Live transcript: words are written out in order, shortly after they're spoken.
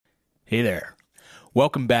Hey there.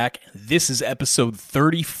 Welcome back. This is episode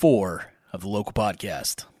 34 of the Local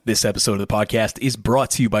Podcast. This episode of the podcast is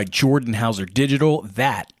brought to you by Jordan Hauser Digital.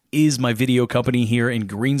 That is my video company here in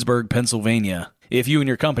Greensburg, Pennsylvania. If you and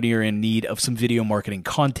your company are in need of some video marketing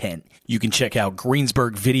content, you can check out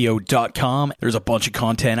greensburgvideo.com. There's a bunch of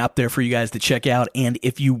content out there for you guys to check out. And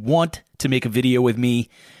if you want to make a video with me,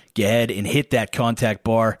 go ahead and hit that contact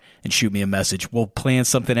bar and shoot me a message. We'll plan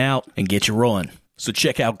something out and get you rolling. So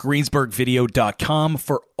check out greensburgvideo.com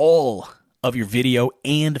for all of your video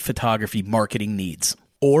and photography marketing needs.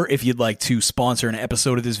 Or if you'd like to sponsor an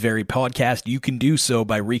episode of this very podcast, you can do so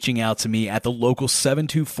by reaching out to me at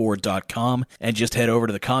thelocal724.com and just head over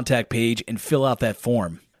to the contact page and fill out that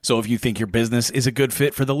form. So if you think your business is a good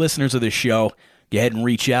fit for the listeners of this show, go ahead and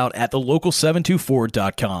reach out at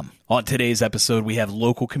thelocal724.com. On today's episode, we have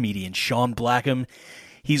local comedian Shaun Blackham.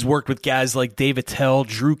 He's worked with guys like Dave Attell,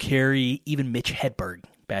 Drew Carey, even Mitch Hedberg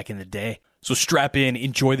back in the day. So strap in,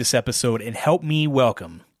 enjoy this episode, and help me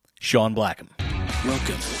welcome Shaun Blackham.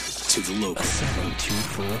 Welcome to the Local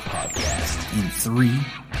 724 Podcast in 3, 2,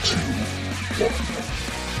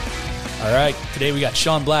 1. All right, today we got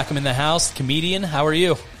Shaun Blackham in the house, comedian. How are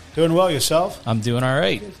you? Doing well, yourself? I'm doing all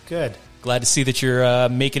right. Good. Glad to see that you're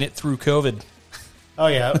making it through COVID. Oh,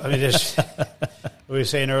 yeah. I mean, just, we were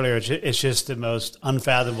saying earlier, it's just the most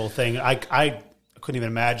unfathomable thing. I couldn't even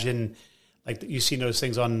imagine, like, you see those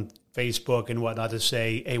things on Facebook and whatnot to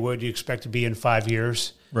say, hey, where do you expect to be in 5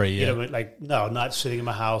 years? Right, yeah. You know, like, no, not sitting in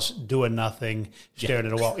my house, doing nothing, staring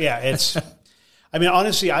at a wall. Yeah, it's, I mean,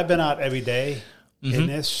 honestly, I've been out every day in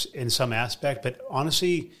this, in some aspect, but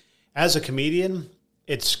honestly, as a comedian,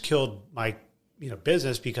 it's killed my,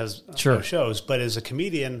 business because of no shows. But as a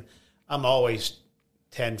comedian, I'm always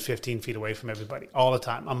 10, 15 feet away from everybody all the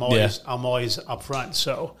time. I'm always up front.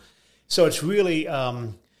 So it's really,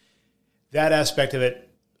 that aspect of it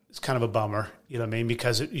is kind of a bummer, you know what I mean?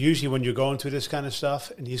 Because usually when you're going through this kind of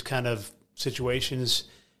stuff and these kind of situations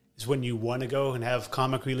is when you want to go and have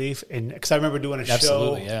comic relief. And because I remember doing a show.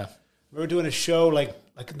 Absolutely, yeah. I remember doing a show like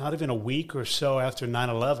not even a week or so after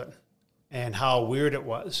 9/11 and how weird it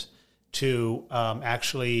was to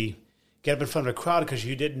actually get up in front of a crowd because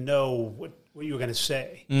you didn't know what you were going to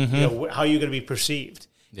say, how you're going to be perceived.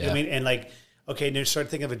 Yeah. You know what I mean? And like, okay, and you start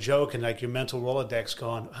thinking of a joke and like your mental Rolodex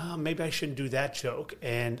going, oh, maybe I shouldn't do that joke.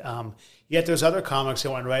 And yet there's other comics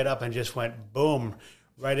that went right up and just went boom,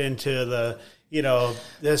 right into the,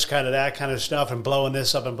 this kind of, that kind of stuff and blowing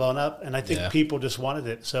this up and blowing up. And I think people just wanted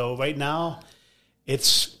it. So right now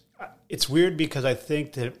it's weird because I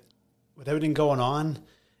think that with everything going on,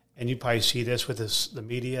 and you probably see this with the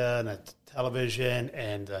media and the television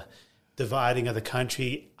and the dividing of the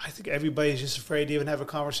country, I think everybody's just afraid to even have a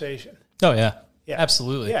conversation. Oh, yeah.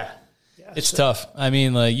 Absolutely. Yeah. It's tough. I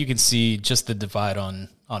mean, like, you can see just the divide on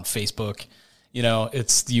Facebook. You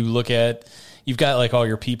look at, you've got like all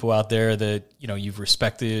your people out there that, you've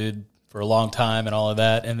respected for a long time and all of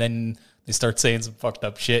that. And then they start saying some fucked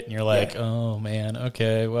up shit and you're like, oh man,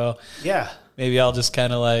 okay, well, maybe I'll just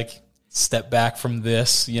kind of like step back from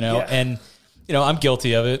this, and I'm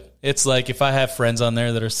guilty of it. It's like if I have friends on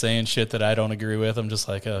there that are saying shit that I don't agree with, I'm just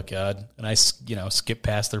like, oh God. And I, skip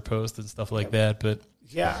past their posts and stuff like that. But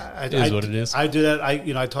it is what it is. I do that.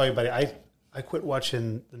 I tell you, buddy, I quit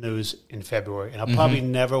watching the news in February, and I'll probably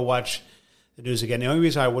never watch the news again. The only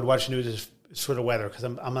reason I would watch the news is for the weather because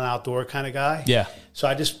I'm an outdoor kind of guy. Yeah. So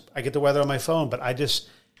I get the weather on my phone, but I just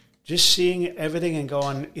seeing everything and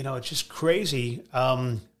going, it's just crazy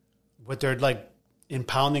what they're like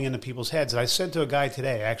impounding into people's heads. And I said to a guy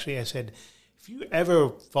today, actually, I said, if you ever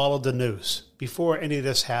followed the news before any of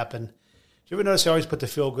this happened, do you ever notice they always put the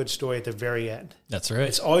feel-good story at the very end? That's right.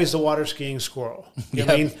 It's always the water-skiing squirrel, you know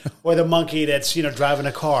what I mean? Or the monkey that's, driving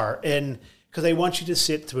a car. And because they want you to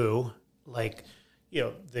sit through, like,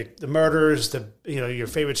 the murders, your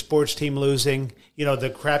favorite sports team losing, the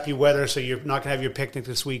crappy weather, so you're not going to have your picnic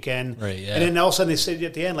this weekend. Right, yeah. And then all of a sudden they say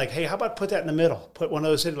at the end, like, hey, how about put that in the middle? Put one of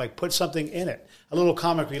those in, like, put something in it, a little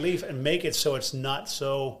comic relief, and make it so it's not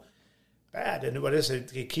so bad. And what is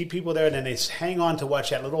it? You keep people there, and then they hang on to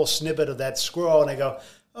watch that little snippet of that squirrel, and they go,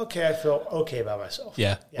 okay, I feel okay about myself.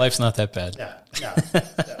 Yeah. Life's not that bad. No.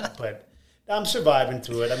 But I'm surviving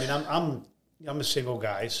through it. I mean, I'm a single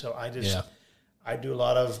guy, so I just... Yeah. I do a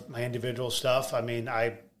lot of my individual stuff. I mean,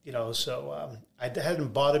 it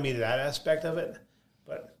hasn't bothered me that aspect of it,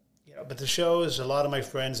 but the shows, a lot of my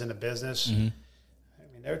friends in the business, I mean,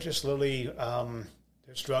 they're just literally,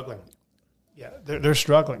 they're struggling. Yeah, they're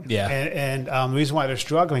struggling. Yeah, and the reason why they're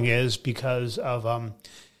struggling is because of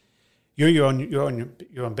you're your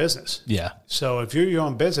own business. Yeah. So if you're your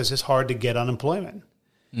own business, it's hard to get unemployment.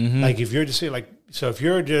 Like if you're just like, so if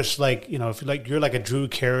you're just like, if you're like a Drew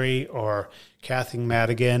Carey or Kathy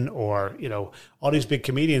Madigan or, all these big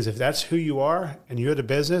comedians, if that's who you are and you're the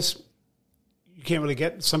business, you can't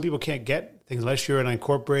really some people can't get things unless you're an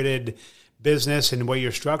incorporated business and the way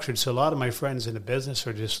you're structured. So a lot of my friends in the business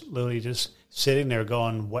are just literally just sitting there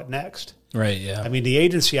going, what next? Right. Yeah. I mean, the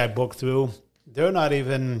agency I booked through, they're not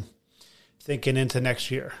even thinking into next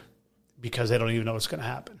year because they don't even know what's going to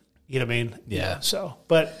happen. You know what I mean? Yeah.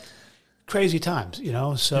 But crazy times,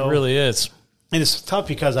 so it really is. And it's tough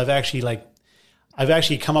because I've actually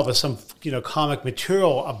come up with some, comic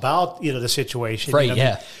material about, the situation. Right,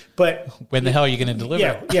 yeah. But when the hell are you going to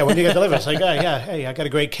deliver? Yeah, when you get delivered. It's like, hey, I got a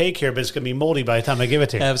great cake here, but it's going to be moldy by the time I give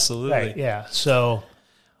it to you. Absolutely. Right, yeah. So,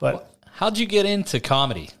 but how'd you get into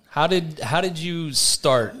comedy? How did you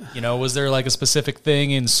start? Was there like a specific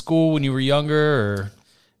thing in school when you were younger, or?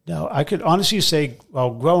 No, I could honestly say, well,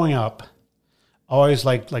 growing up, I always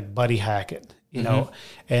liked like Buddy Hackett, and I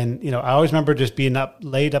always remember just being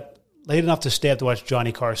late enough to stay up to watch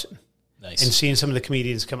Johnny Carson. Nice. And seeing some of the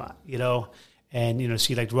comedians come on, and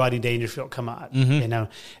see like Rodney Dangerfield come on,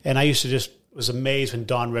 and I used to just was amazed when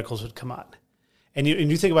Don Rickles would come on, and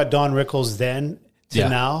you think about Don Rickles then to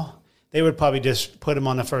now, they would probably just put him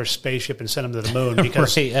on the first spaceship and send him to the moon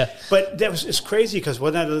because. Right, yeah. But it's crazy because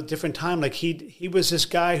wasn't that a different time? Like he was this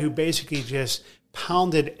guy who basically just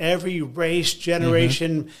pounded every race,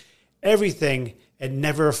 generation, everything, and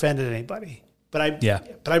never offended anybody. But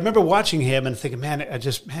I remember watching him and thinking,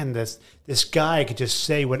 this guy could just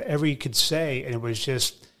say whatever he could say, and it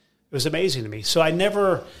was amazing to me. So I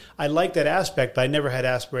liked that aspect, but I never had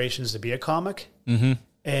aspirations to be a comic.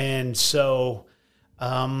 And so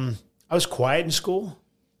I was quiet in school.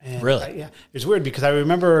 And really? It was weird because I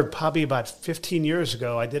remember probably about 15 years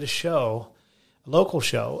ago, I did a local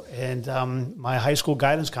show, and my high school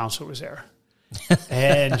guidance counselor was there.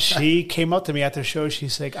 And she came up to me after the show.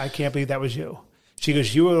 She's like, I can't believe that was you. She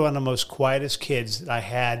goes, you were one of the most quietest kids that I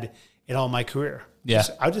had in all my career. Yeah.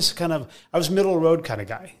 I was middle of the road kind of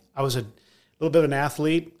guy. I was a little bit of an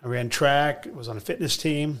athlete. I ran track, was on a fitness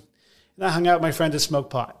team, and I hung out with my friends that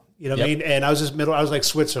smoked pot. You know what I mean? And I was just middle. I was like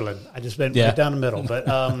Switzerland. I just went right down the middle. But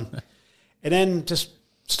and then just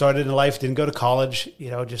started in life. Didn't go to college.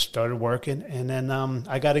 Just started working. And then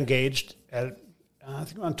I got engaged at I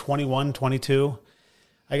think around 21, 22.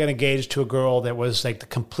 I got engaged to a girl that was like the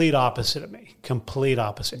complete opposite of me. Complete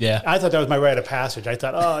opposite. Yeah. I thought that was my rite of passage. I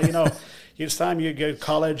thought, it's time you go to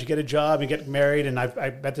college, you get a job, you get married. And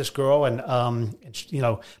I met this girl, and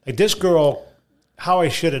like this girl, how I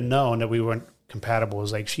should have known that we weren't compatible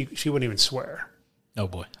was like she wouldn't even swear. Oh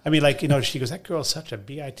boy. I mean, like, she goes, that girl's such a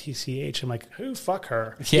bitch. I'm like, who fuck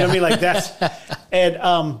her? Yeah. You know what I mean? Like that's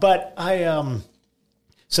and but I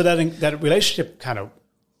so that relationship kind of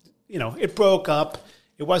it broke up.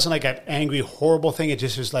 It wasn't like an angry, horrible thing. It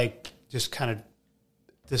just was like just kind of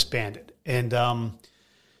disbanded. And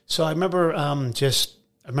so I remember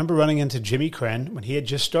running into Jimmy Crenn when he had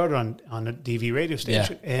just started on a DV radio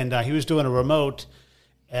station, and he was doing a remote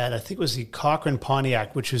at I think it was the Cochrane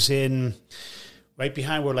Pontiac, which was in right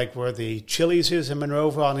behind where the Chili's is in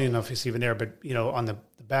Monroeville. I don't even know if it's even there, but on the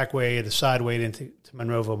back way, the side way into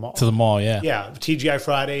Monroeville Mall. To the mall, yeah. Yeah, TGI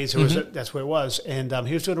Fridays. That's where it was. And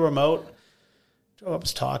he was doing a remote. I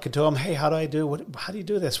was talking to him. Hey, how do I do? How do you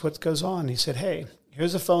do this? What goes on? He said, hey,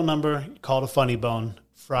 here's a phone number. Call the Funny Bone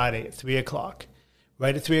Friday at 3:00.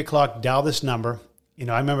 Right at 3:00, dial this number.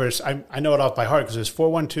 I remember this, I know it off by heart because it was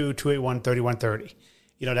 412-281-3130.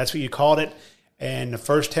 That's what you called it. And the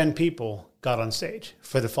first 10 people got on stage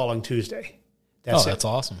for the following Tuesday. That's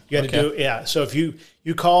awesome. You had to do, so if you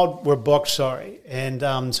called, we're booked, sorry. And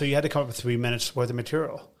so you had to come up with 3 minutes worth of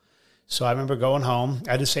material. So I remember going home.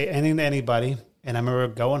 I didn't say anything to anybody. And I remember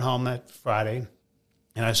going home that Friday,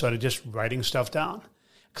 and I started just writing stuff down.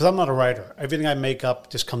 Because I'm not a writer. Everything I make up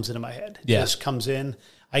just comes into my head. Yeah. Just comes in.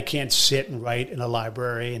 I can't sit and write in a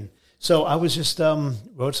library. And so I was just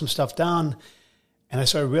wrote some stuff down, and I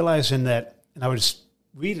started realizing that, and I would just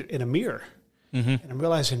read it in a mirror. And I'm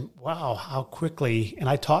realizing, wow, how quickly, and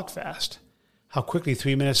I talk fast, how quickly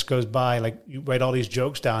 3 minutes goes by. Like you write all these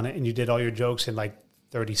jokes down, and you did all your jokes in like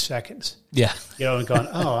 30 seconds. Yeah. And going,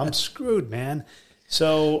 oh, I'm screwed, man.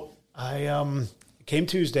 So I came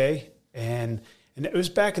Tuesday, and it was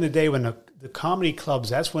back in the day when the comedy clubs,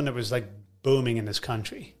 that's when it was like booming in this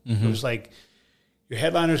country. It was like your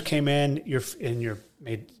headliners came in, you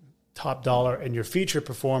made top dollar, and your feature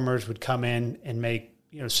performers would come in and make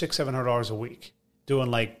 $600-700 a week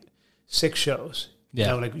doing like 6 shows.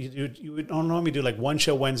 Yeah. Like you would normally do like 1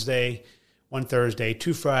 show Wednesday, 1 Thursday,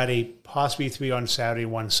 2 Friday, possibly 3 on Saturday,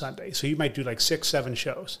 1 Sunday. So you might do like 6-7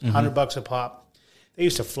 shows, $100 a pop. they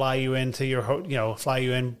used to fly you into your,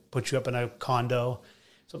 put you up in a condo.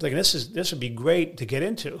 So I'm thinking this would be great to get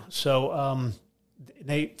into. So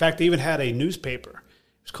in fact, they even had a newspaper.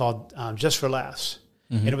 It was called Just for Laughs.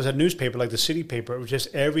 And it was a newspaper like the city paper. It was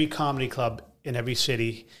just every comedy club in every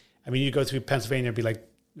city. I mean, you go through Pennsylvania, it'd be like,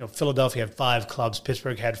 Philadelphia had 5 clubs,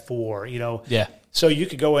 Pittsburgh had 4, Yeah. So you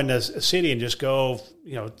could go into a city and just go,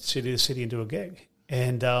 city to city and do a gig.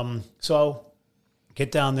 And so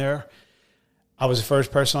get down there. I was the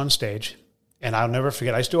first person on stage, and I'll never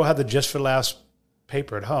forget. I still have the Just for Laughs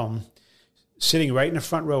paper at home. Sitting right in the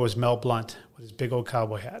front row was Mel Blount with his big old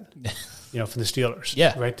cowboy hat, from the Steelers.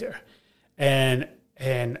 Yeah. Right there. And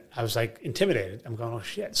I was like intimidated. I'm going, oh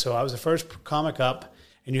shit. So I was the first comic up,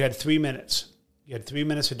 and you had 3 minutes. You had 3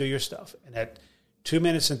 minutes to do your stuff. And at 2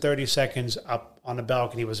 minutes and 30 seconds up on the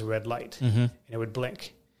balcony was a red light, and it would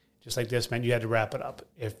blink. Just like this, man, you had to wrap it up.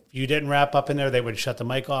 If you didn't wrap up in there, they would shut the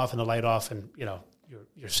mic off and the light off, and,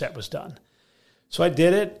 your set was done. So I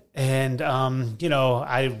did it, and,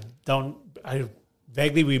 I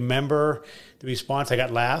vaguely remember the response. I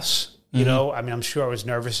got laughs, I'm sure I was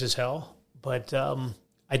nervous as hell, but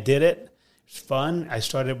I did it. It was fun.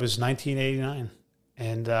 It was 1989,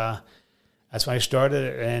 and that's when I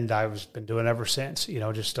started, and I've been doing it ever since.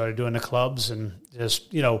 Just started doing the clubs and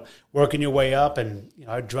just, working your way up. And,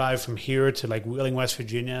 I'd drive from here to like Wheeling, West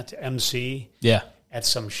Virginia to MC. Yeah. At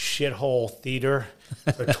some shithole theater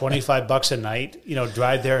for $25 a night,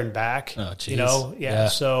 drive there and back. Oh, geez. Yeah.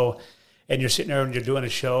 So, and you're sitting there and you're doing a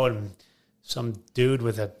show, and some dude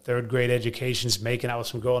with a 3rd grade education is making out with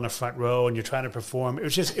some girl in the front row, and you're trying to perform. It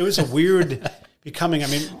was a weird becoming. I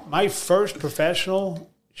mean, my first professional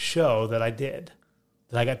show that I did,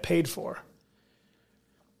 that I got paid for,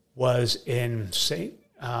 was in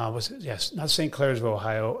not St. Clairsville,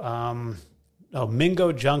 Ohio.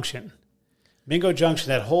 Mingo Junction. Mingo Junction,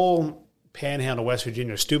 that whole panhandle, West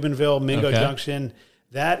Virginia, Steubenville, Mingo Junction.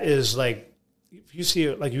 That is like, if you see,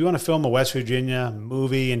 like, if you want to film a West Virginia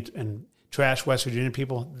movie and trash West Virginia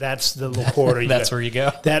people, that's the little corridor. That's where you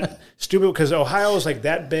go. That stupid, because Ohio is like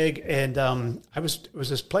that big, and it was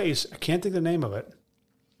this place, I can't think of the name of it,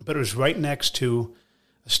 but it was right next to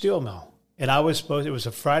a steel mill. And it was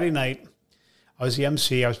a Friday night. I was the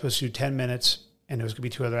MC. I was supposed to do 10 minutes, and there was going to be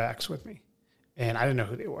 2 other acts with me. And I didn't know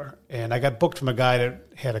who they were. And I got booked from a guy that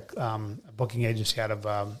had a booking agency out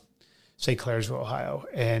of St. Clairsville, Ohio.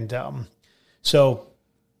 And so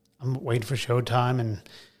I'm waiting for showtime, and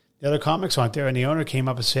the other comics aren't there. And the owner came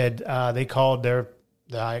up and said they called they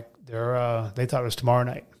thought it was tomorrow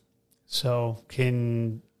night. So what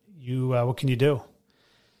can you do?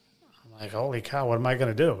 Like, holy cow, what am I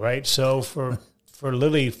going to do, right? So for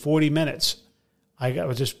literally 40 minutes, I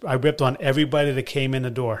ripped on everybody that came in the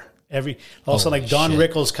door. All of a sudden, like Don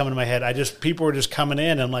Rickles coming to my head. People were just coming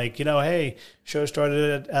in and like, hey, show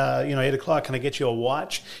started at 8 o'clock. Can I get you a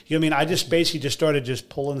watch? You know what I mean? I just basically started just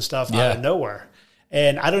pulling stuff out of nowhere.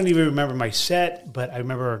 And I don't even remember my set, but I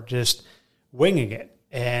remember just winging it.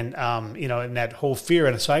 And, and that whole fear.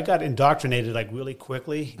 And so I got indoctrinated like really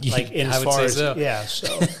quickly, like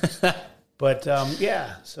But,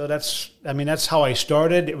 so that's how I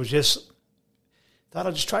started. It was just, thought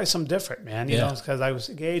I'll just try something different, man. You know, because I was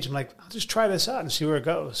engaged. I'm like, I'll just try this out and see where it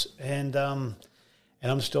goes. And I'm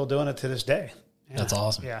still doing it to this day. Yeah. That's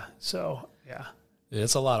awesome. Yeah. So, yeah.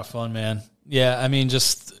 It's a lot of fun, man. Yeah. I mean,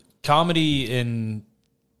 just comedy in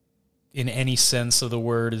any sense of the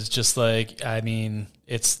word is just like,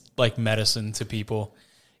 it's like medicine to people.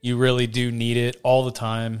 You really do need it all the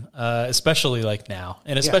time, especially like now.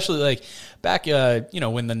 And especially like back, when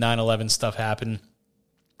the 9/11 stuff happened,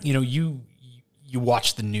 you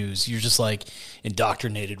watch the news. You're just like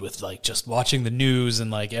indoctrinated with like just watching the news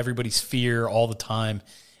and like everybody's fear all the time.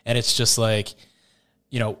 And it's just like,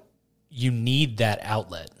 you need that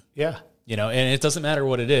outlet. Yeah. And it doesn't matter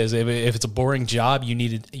what it is. If it's a boring job, you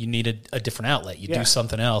need a different outlet. You do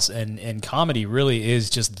something else. And comedy really is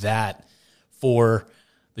just that for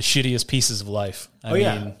the shittiest pieces of life. I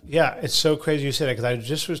mean, it's so crazy you said that, because I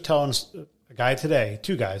just was telling a guy today,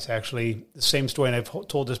 2 guys actually, the same story, and I've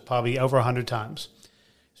told this probably over 100 times.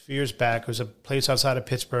 A few years back, it was a place outside of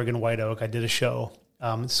Pittsburgh in White Oak. I did a show.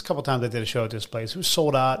 It's a couple times I did a show at this place. It was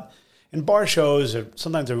sold out. And bar shows,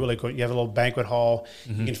 sometimes they're really good. You have a little banquet hall.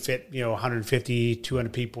 Mm-hmm. You can fit 150,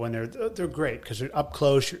 200 people in there. They're great because they're up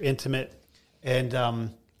close, you're intimate. And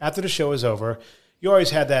after the show is over, you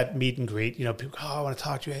always had that meet and greet. People, I want to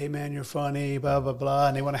talk to you. Hey, man, you're funny, blah, blah, blah.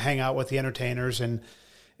 And they want to hang out with the entertainers. And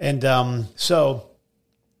so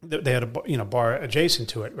they had a bar adjacent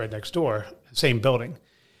to it right next door, same building.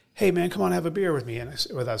 Hey, man, come on, have a beer with me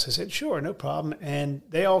with us. I said, sure, no problem. And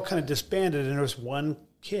they all kind of disbanded, and there was one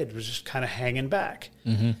kid was just kind of hanging back.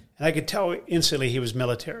 And I could tell instantly he was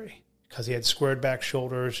military because he had squared back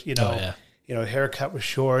shoulders, haircut was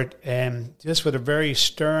short, and just with a very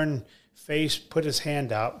stern face, put his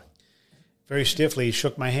hand out very stiffly, he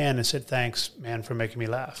shook my hand and said, "Thanks, man, for making me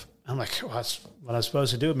laugh." I'm like, well, that's what I'm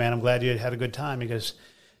supposed to do, man. I'm glad you had a good time. He goes,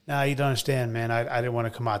 "Nah, you don't understand, man. I didn't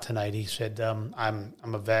want to come out tonight." He said, I'm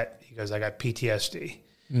a vet. He goes, "I got PTSD."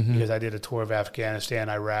 Because I did a tour of Afghanistan,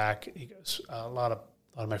 Iraq. He goes, a lot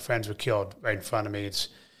of my friends were killed right in front of me. It's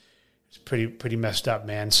pretty messed up,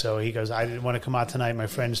 man. So he goes, "I didn't want to come out tonight. My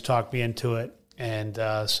friends talked me into it." And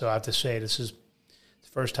so I have to say, this is the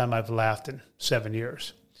first time I've laughed in 7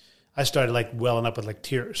 years. I started like welling up with like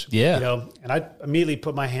tears. Yeah. And I immediately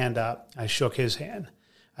put my hand up. I shook his hand.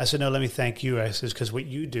 I said, "No, let me thank you." I says, "Because what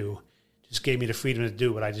you do just gave me the freedom to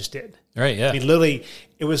do what I just did." Right, yeah. I mean, literally,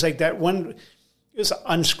 it was like that one. It was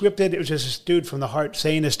unscripted. It was just this dude from the heart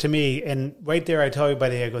saying this to me. And right there, I tell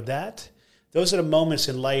everybody, I go, those are the moments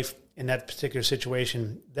in life in that particular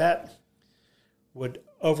situation that would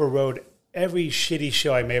overrode every shitty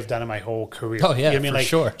show I may have done in my whole career. Oh, yeah, you know what I mean? Like,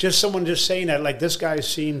 sure. Just someone just saying that, like, this guy's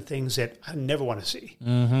seen things that I never want to see,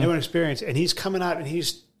 never want to experience. And he's coming out and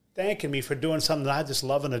he's thanking me for doing something that I just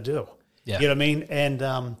loving to do. Yeah. You know what I mean?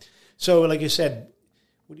 And so, like you said,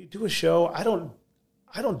 when you do a show, I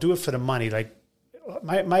don't do it for the money. Like,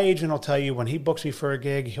 my agent will tell you when he books me for a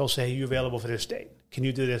gig, he'll say, "Are you available for this date? Can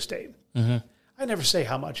you do this date?" I never say,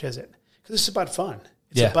 "How much is it?" Because it's about fun.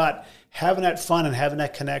 It's about having that fun and having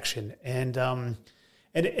that connection. And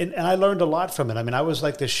I learned a lot from it. I mean, I was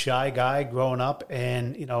like this shy guy growing up,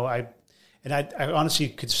 and I honestly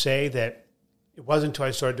could say that it wasn't until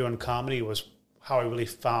I started doing comedy it was how I really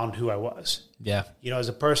found who I was. Yeah. As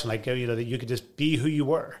a person, like that you could just be who you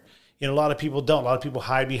were. A lot of people don't. A lot of people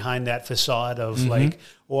hide behind that facade of like,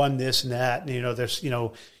 "Oh, I'm this and that." And, there's,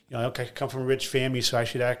 I come from a rich family, so I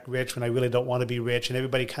should act rich when I really don't want to be rich. And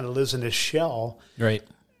everybody kind of lives in this shell. Right.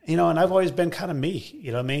 And I've always been kind of me,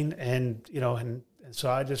 you know what I mean? And, and so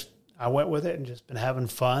I went with it and just been having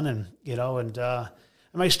fun and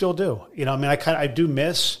I still do. I do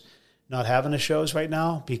miss not having the shows right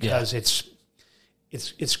now because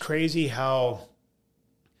it's crazy how,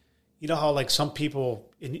 how like some people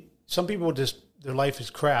just, their life is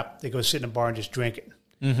crap. They go sit in a bar and just drink it.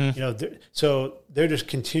 So they're just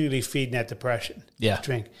continually feeding that depression. Yeah.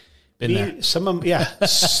 Drink. Been there. Some of them, yeah.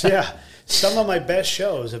 Some of my best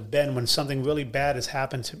shows have been when something really bad has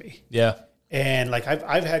happened to me. Yeah. And like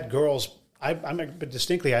I've had girls, I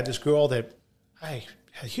had this girl that I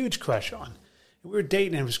had a huge crush on. We were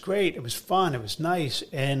dating and it was great. It was fun. It was nice.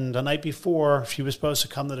 And the night before she was supposed to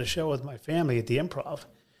come to the show with my family at the Improv,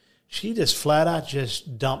 she just flat out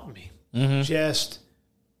just dumped me, just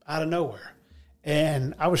out of nowhere.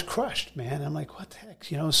 And I was crushed, man. I'm like, what the heck?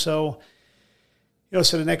 So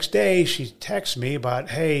the next day she texts me about,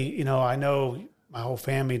 "Hey, I know my whole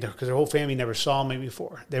family, because their whole family never saw me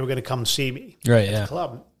before. They were going to come see me at the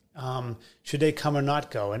club. Should they come or not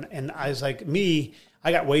go?" And I was like,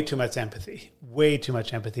 I got way too much empathy.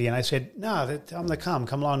 And I said, "No, tell them to come.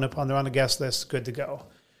 Come along. They're on the guest list. Good to go."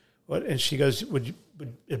 And she goes, would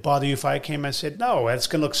it bother you if I came? I said, "No, it's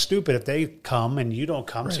going to look stupid if they come and you don't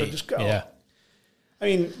come, so just go." Yeah. I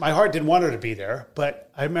mean, my heart didn't want her to be there, but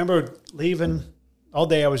I remember leaving all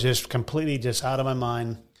day. I was just completely just out of my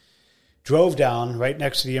mind. Drove down right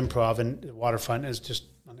next to the Improv and the waterfront is just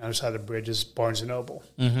on the other side of the bridge is Barnes & Noble.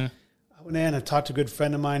 I went in and talked to a good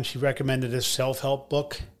friend of mine. She recommended this self-help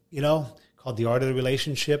book, called The Art of the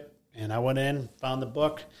Relationship. And I went in, found the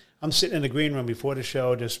book. I'm sitting in the green room before the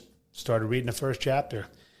show, just started reading the first chapter,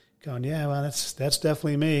 going, "Yeah, well, that's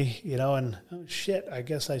definitely me," and oh shit, I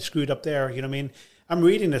guess I screwed up there. You know what I mean? I'm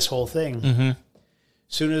reading this whole thing. As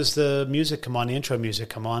soon as the music come on, the intro music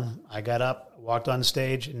come on, I got up, walked on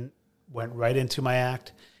stage, and went right into my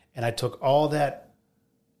act. And I took all that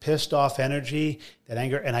pissed off energy, that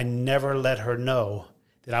anger, and I never let her know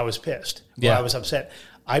that I was pissed or I was upset.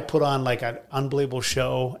 I put on like an unbelievable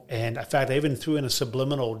show. And in fact, I even threw in a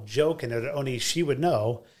subliminal joke in it that only she would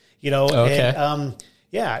know, Okay.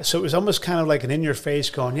 And, so it was almost kind of like an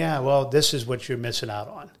in-your-face going, "Yeah, well, this is what you're missing out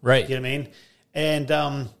on." Right. You know what I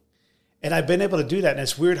mean? And I've been able to do that. And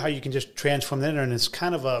it's weird how you can just transform that. And it's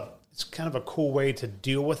kind of a cool way to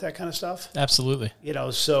deal with that kind of stuff. Absolutely.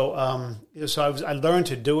 So I learned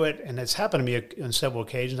to do it, and it's happened to me on several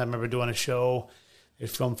occasions. I remember doing a show, a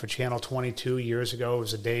film for Channel 22 years ago. It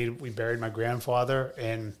was the day we buried my grandfather,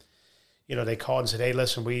 and they called and said, "Hey,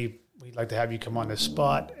 listen, we'd like to have you come on this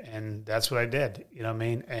spot," and that's what I did. You know what I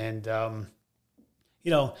mean? And and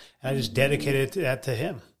I just dedicated that to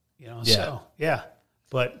him. So yeah,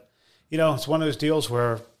 but it's one of those deals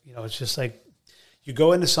where it's just like you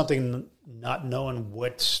go into something not knowing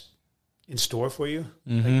what's in store for you.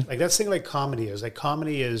 Like that's the thing like comedy is. Like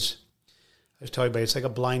comedy is, I was telling everybody, it's like a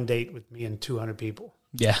blind date with me and 200 people.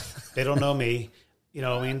 Yeah. They don't know me, you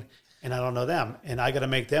know what I mean? And I don't know them. And I got to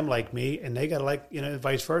make them like me, and they got to like, you know,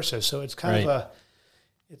 vice versa. So it's kind of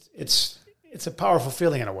it's a powerful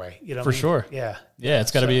feeling in a way, you know. For sure. Yeah. Yeah,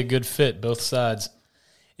 it's got to be a good fit, both sides.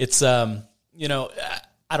 It's, you know,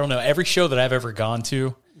 I don't know. Every show that I've ever gone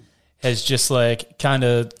to has just like kind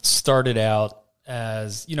of started out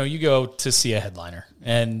as, you know, you go to see a headliner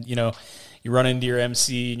and, you know, you run into your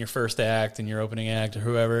MC in your first act and your opening act or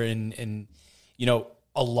whoever. And, you know,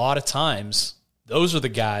 a lot of times those are the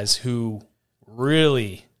guys who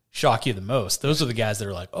really shock you the most. Those are the guys that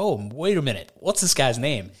are like, oh, wait a minute, what's this guy's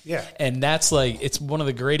name? Yeah. And that's like, it's one of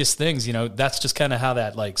the greatest things, you know, that's just kind of how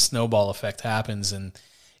that like snowball effect happens. And,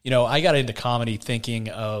 you know, I got into comedy thinking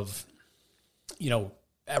of, you know,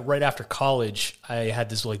 right after college, I had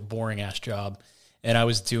this like boring ass job. And I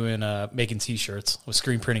was doing, making T-shirts, was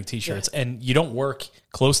screen printing T-shirts. Yeah. And you don't work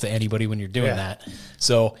close to anybody when you're doing that.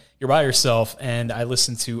 So you're by yourself. And I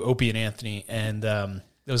listened to Opie and Anthony. And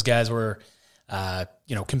those guys were,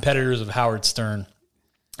 you know, competitors of Howard Stern.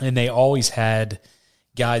 And they always had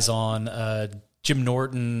guys on, Jim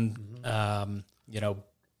Norton, you know,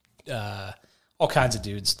 all kinds of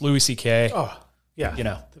dudes. Louis C.K. Oh, yeah. You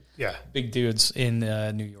know. Yeah. Big dudes in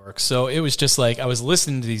New York. So it was just like I was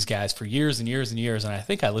listening to these guys for years and years and years, and I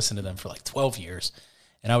think I listened to them for like 12 years.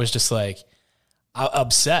 And I was just like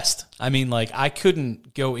obsessed. I mean, like I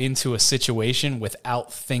couldn't go into a situation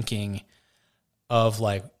without thinking of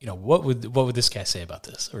like, you know, what would this guy say about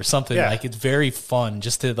this or something. Like it's very fun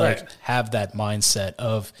just to like have that mindset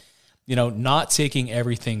of, you know, not taking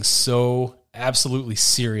everything so absolutely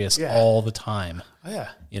serious all the time. Oh, yeah.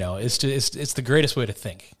 You know, it's just, it's the greatest way to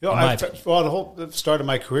think. You know, the start of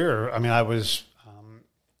my career, I mean, I was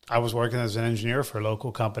working as an engineer for a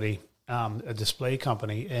local company, a display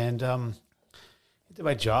company, and I did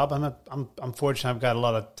my job. I'm fortunate. I've got a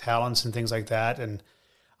lot of talents and things like that. And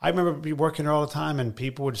I remember working there all the time, and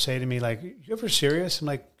people would say to me, like, "You ever serious?" I'm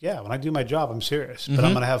like, "Yeah, when I do my job, I'm serious, but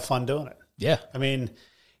I'm going to have fun doing it." Yeah. I mean,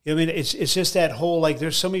 it's just that whole, like,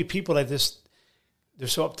 there's so many people that they're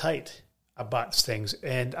so uptight about things,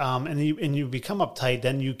 and you become uptight,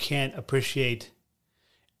 then you can't appreciate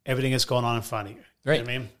everything that's going on in front of you. Right. You know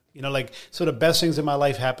what I mean? You know, like, so the best things in my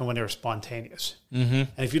life happen when they were spontaneous. Mm-hmm.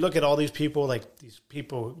 And if you look at all these people,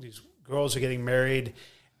 these girls are getting married,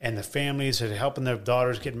 and the families are helping their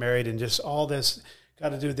daughters get married, and just all this, got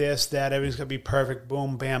to do this, that, everything's got to be perfect,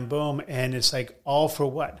 boom, bam, boom. And it's like, all for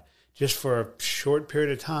what? Just for a short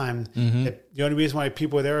period of time. Mm-hmm. The only reason why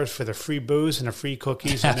people are there is for the free booze and the free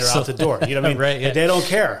cookies, and they're out the door. You know what I mean? Right, yeah. They don't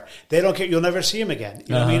care. They don't care. You'll never see them again.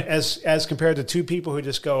 You know what I mean? As compared to two people who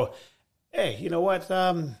just go, hey, you know what?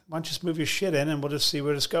 Why don't you just move your shit in, and we'll just see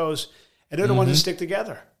where this goes. And they're the ones that stick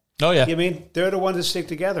together. Oh, yeah. You know what I mean? They're the ones that stick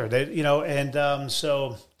together. They, you know, and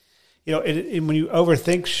so, you know, when you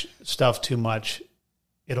overthink stuff too much,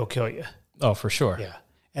 it'll kill you. Oh, for sure. Yeah.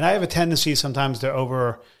 And I have a tendency sometimes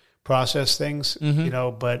to process things, you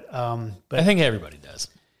know, but I think everybody does.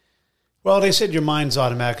 Well, they said your mind's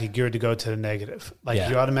automatically geared to go to the negative. Like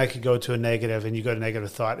you automatically go to a negative, and you go to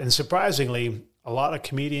negative thought. And surprisingly, a lot of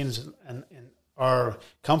comedians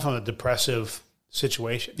come from a depressive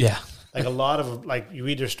situation. Yeah. Like a lot of, like, you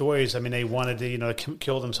read their stories. I mean, they wanted to, you know,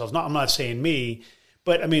 kill themselves. I'm not saying me,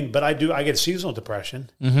 but I mean, but I get seasonal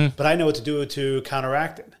depression, but I know what to do to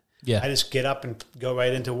counteract it. Yeah, I just get up and go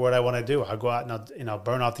right into what I want to do. I'll go out and I'll, you know,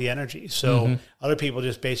 burn off the energy. So other people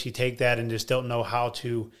just basically take that and just don't know how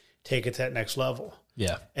to take it to that next level.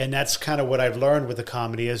 Yeah, and that's kind of what I've learned with the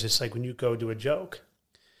comedy is it's like when you go do a joke,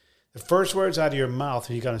 the first words out of your mouth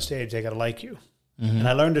when you go on stage, they got to like you. And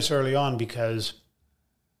I learned this early on because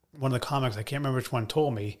one of the comics, I can't remember which one,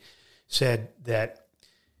 told me, said that,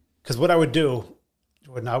 because what I would do,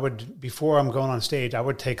 when I would, before I'm going on stage, I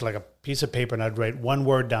would take like a piece of paper and I'd write one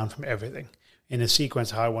word down from everything in a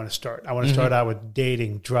sequence how I want to start. I want to start out with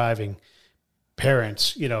dating, driving,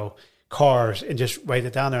 parents, you know, cars, and just write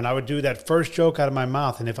it down there. And I would do that first joke out of my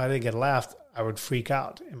mouth, and if I didn't get laughed, I would freak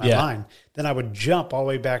out in my mind. Then I would jump all the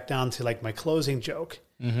way back down to like my closing joke.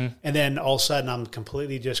 And then all of a sudden I'm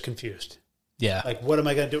completely just confused. Yeah. Like, what am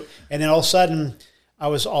I going to do? And then all of a sudden I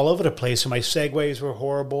was all over the place, and my segues were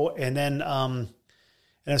horrible. And then, and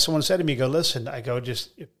if someone said to me, go, listen, I go,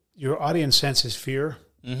 just, if your audience senses fear,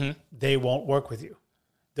 they won't work with you.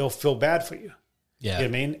 They'll feel bad for you. Yeah. You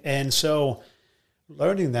know what I mean? And so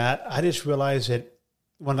learning that, I just realized that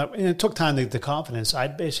and it took time to get the confidence, I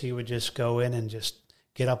basically would just go in and just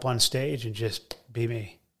get up on stage and just be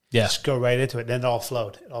me. Yeah. Just go right into it. Then it all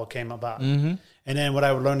flowed. It all came about. And then what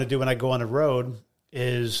I would learn to do when I go on the road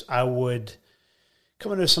is I would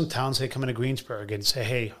come into some town, say come into Greensburg and say,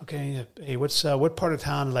 hey, what part of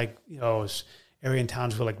town, like, is area in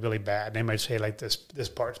towns feel like really bad? And they might say like this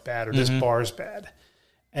part's bad or this bar's bad.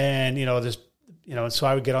 And, so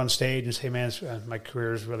I would get on stage and say, man, my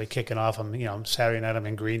career is really kicking off. I'm Saturday night, I'm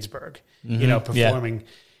in Greensburg, performing,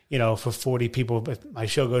 for 40 people. But my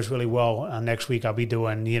show goes really well. Next week I'll be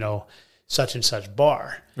doing, such and such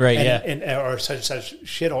bar. Right, or such and such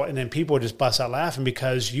shithole. And then people would just bust out laughing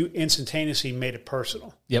because you instantaneously made it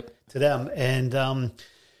personal to them. And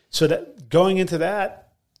so that going into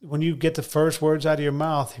that, when you get the first words out of your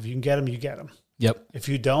mouth, if you can get them, you get them. Yep. If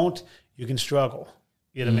you don't, you can struggle.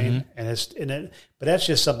 You know what I mean? But that's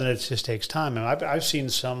just something that just takes time. And I've seen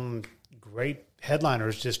some great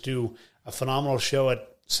headliners just do a phenomenal show at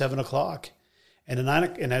 7:00,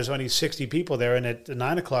 and there's only 60 people there, and at the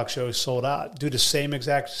 9:00 show is sold out. Do the same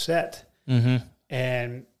exact set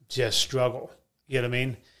and just struggle. You know what I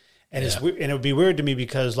mean? And it would be weird to me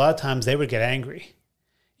because a lot of times they would get angry.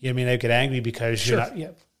 You know what I mean? They'd get angry because you're not.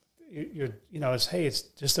 It's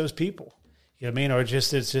just those people. You know what I mean? Or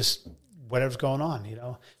it's just whatever's going on,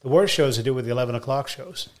 The worst shows to do with the 11:00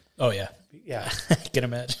 shows. Oh, yeah. Yeah. I can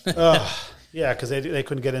imagine. Yeah, because they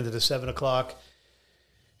couldn't get into the 7:00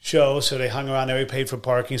 show, so they hung around there. We paid for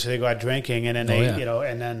parking, so they go out drinking, and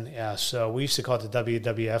then so we used to call it the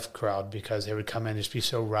WWF crowd because they would come in and just be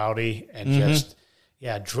so rowdy and just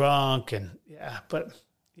drunk but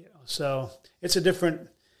so it's a different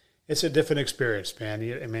experience, man.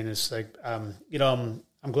 I mean, it's like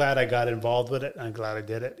I'm glad I got involved with it. I'm glad I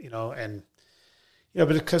did it,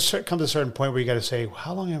 but it comes to a certain point where you got to say,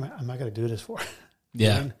 how long am I going to do this for?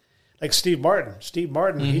 Yeah. I mean? Like Steve Martin,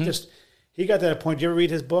 he got to that point. Did you ever read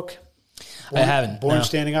his book? I haven't. Born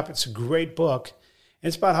Standing Up. It's a great book. And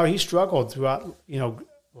it's about how he struggled throughout,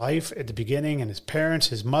 life at the beginning, and his parents,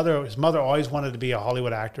 his mother always wanted to be a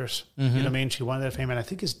Hollywood actress. You know what I mean? She wanted that fame. And I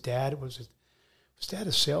think his dad was dad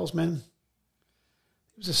a salesman?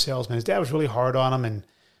 He was a salesman. His dad was really hard on him, and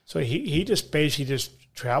so he just basically just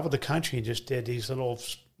traveled the country and just did these little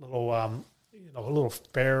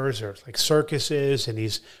fairs or like circuses and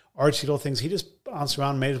these artsy little things. He just bounced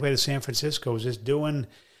around, made his way to San Francisco, was just doing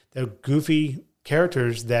the goofy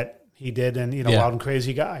characters that he did, and Wild and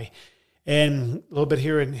Crazy Guy, and a little bit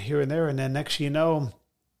here and there, and then next thing you know,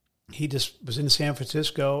 he just was in San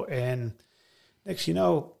Francisco, and next thing you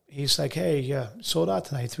know, he's like, hey, sold out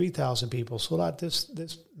tonight, 3,000 people, sold out this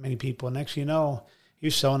many people. And next thing you know,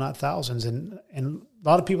 he's selling out thousands. And a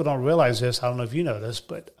lot of people don't realize this. I don't know if you know this,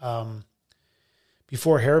 but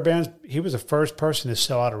before hair bands, he was the first person to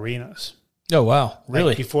sell out arenas. Oh, wow. Really?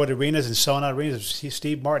 Like before the arenas and selling out arenas,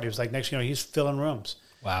 Steve Martin. He was like, next thing you know, he's filling rooms.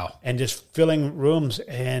 Wow. And just filling rooms.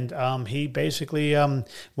 And he basically,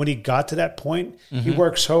 when he got to that point, he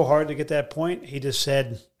worked so hard to get to that point, he just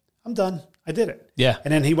said, I'm done. I did it. Yeah.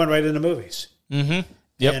 And then he went right into movies. Yep.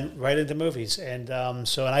 And right into movies. And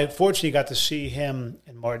and I fortunately got to see him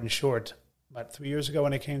and Martin Short about 3 years ago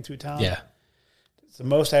when they came through town. Yeah. It's the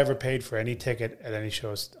most I ever paid for any ticket at any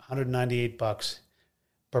show. It's $198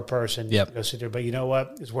 per person. Yep. To go sit there. But you know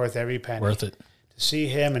what? It's worth every penny. Worth it. To see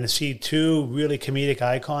him and to see two really comedic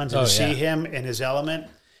icons and to see him in his element,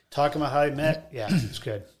 talking about how he met. Yeah, it's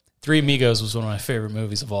good. Three Amigos was one of my favorite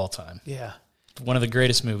movies of all time. Yeah. One of the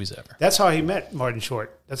greatest movies ever. That's how he met Martin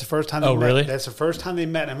Short. That's the first time they met. Really? That's the first time they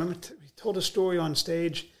met. And I remember he told a story on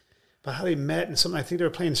stage about how they met and something. I think they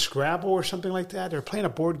were playing Scrabble or something like that. They were playing a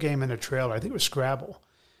board game in a trailer. I think it was Scrabble.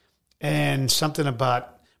 And something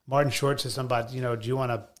about Martin Short said something about, do you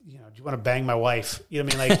want to bang my wife? You know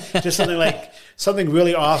what I mean? Like just something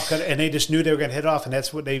really off. And they just knew they were going to hit off. And that's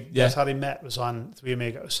that's how they met, was on Three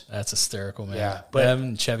Amigos. That's hysterical, man. Yeah. But them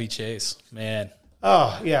and Chevy Chase, man.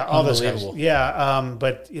 Oh, yeah, all those guys. Yeah,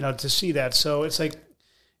 but, to see that. So it's like,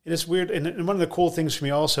 it is weird. And one of the cool things for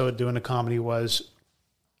me also doing the comedy was,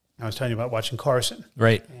 I was telling you about watching Carson.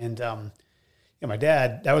 Right. And, my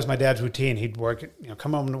dad, that was my dad's routine. He'd work,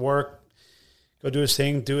 come home to work, go do his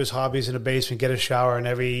thing, do his hobbies in the basement, get a shower, and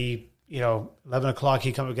every, 11 o'clock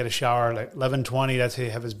he'd come and get a shower. Like 11:20, that's he'd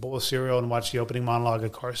have his bowl of cereal and watch the opening monologue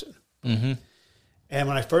of Carson. Mm-hmm. And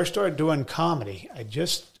when I first started doing comedy, I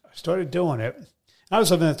just started doing it. I was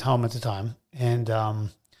living at home at the time, and I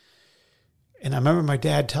remember my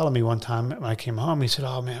dad telling me one time when I came home, he said,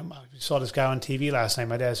 "Oh man, we saw this guy on TV last night."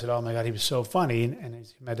 My dad said, "Oh my God, he was so funny." And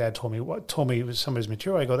my dad told me it was some of his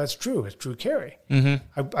material. I go, "That's true. It's Drew Carey.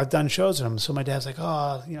 Mm-hmm. I've done shows with him." So my dad's like,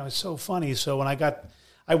 "Oh, it's so funny." So when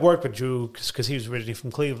I worked with Drew because he was originally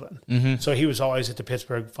from Cleveland, so he was always at the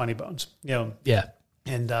Pittsburgh Funny Bones. Yeah.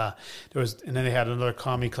 And then they had another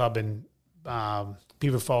comedy club in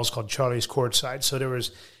Beaver Falls called Charlie's Courtside. So there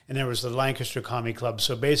was the Lancaster Comedy Club.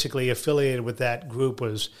 So basically affiliated with that group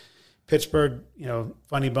was Pittsburgh,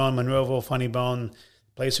 Funny Bone, Monroeville, Funny Bone,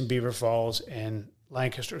 place in Beaver Falls, and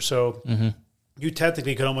Lancaster. So you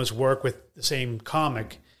technically could almost work with the same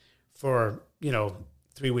comic for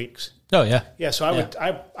 3 weeks. Oh yeah, yeah. So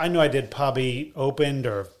I know I did probably opened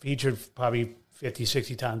or featured probably 50,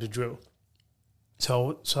 60 times to Drew.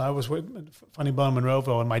 So I was with Funny Bone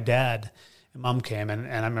Monroeville, and my dad and Mom came, and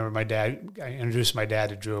I remember I introduced my dad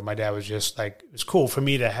to Drew, and my dad was just like, it was cool for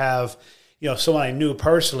me to have, someone I knew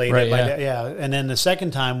personally. Right, And then the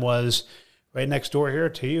second time was right next door here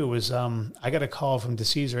to you was, I got a call from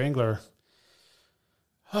DeCesar Engler.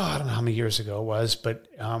 Oh, I don't know how many years ago it was, but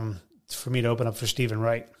for me to open up for Stephen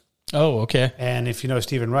Wright. Oh, okay. And if you know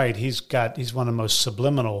Stephen Wright, he's one of the most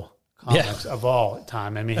subliminal comics of all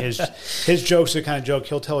time. I mean, his jokes are the kind of joke,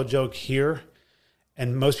 he'll tell a joke here,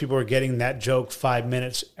 and most people are getting that joke 5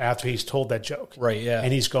 minutes after he's told that joke. Right, yeah.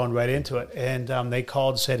 And he's going right into it. And they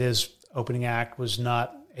called, said his opening act was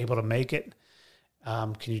not able to make it.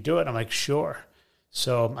 Can you do it? I'm like, sure.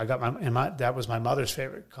 So I got that was my mother's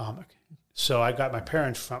favorite comic. So I got my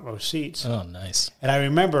parents' front row seats. Oh, nice. And I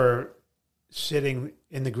remember sitting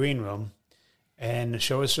in the green room, and the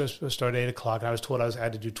show was supposed to start at 8 o'clock. And I was told I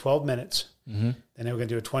had to do 12 minutes. Mm-hmm. Then they were going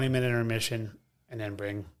to do a 20-minute intermission and then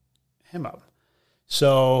bring him up.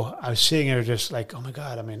 So I was sitting there just like, oh, my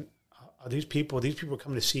God. I mean, are these people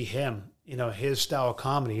coming to see him? His style of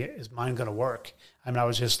comedy, is mine going to work? I mean, I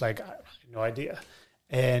was just like, I had no idea.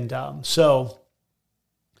 And so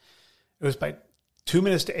it was by 2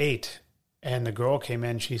 minutes to 8. And the girl came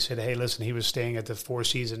in. She said, hey, listen, he was staying at the Four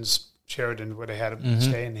Seasons Sheridan where they had him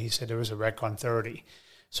stay. And he said there was a wreck on 30.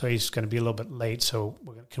 So he's going to be a little bit late. So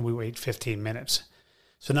can we wait 15 minutes?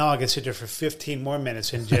 So now I can sit there for 15 more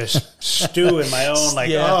minutes and just stew in my own,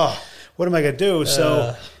 what am I going to do?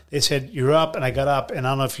 So they said, you're up. And I got up. And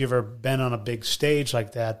I don't know if you've ever been on a big stage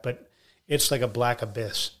like that, but it's like a black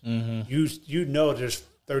abyss. Mm-hmm. There's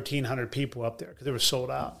 1,300 people up there because they were sold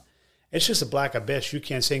out. It's just a black abyss. You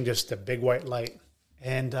can't sing just a big white light.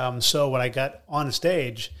 And so when I got on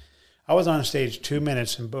stage, I was on stage 2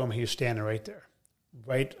 minutes, and boom, he was standing right there,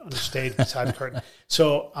 right on the stage beside the curtain.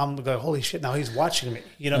 So I'm like, holy shit, now he's watching me.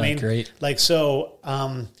 You know what I mean? Great. Like, so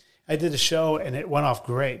I did the show, and it went off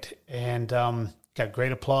great, and got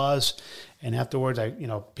great applause. And afterwards,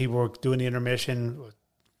 people were doing the intermission,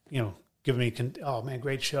 giving me, oh, man,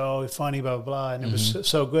 great show, funny, blah, blah, blah. And it was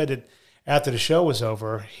so good that after the show was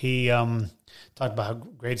over, he talked about how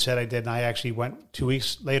great set I did, and I actually went 2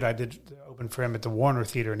 weeks later. I did open for him at the Warner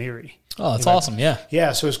Theater in Erie. Oh, that's awesome! Yeah,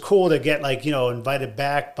 yeah. So it was cool to get invited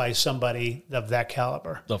back by somebody of that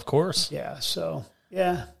caliber. Of course. Yeah. So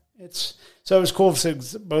yeah, it was cool.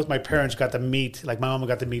 Both my parents got to meet. Like my mom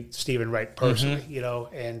got to meet Stephen Wright personally.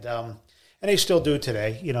 And they still do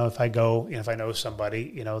today. If I go, if I know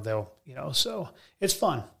somebody, they'll, so it's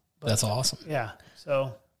fun. But, that's awesome. Yeah.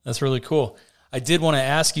 So. That's really cool. I did want to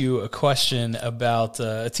ask you a question about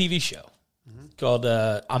a TV show called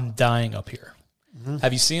I'm Dying Up Here. Mm-hmm.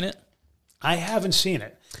 Have you seen it? I haven't seen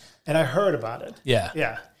it, and I heard about it. Yeah.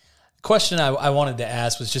 Yeah. The question I wanted to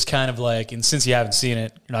ask was just kind of like, and since you haven't seen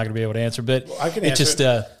it, you're not going to be able to answer, but I can answer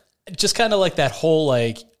it. Just kind of like that whole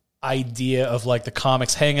idea of the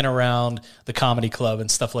comics hanging around the comedy club and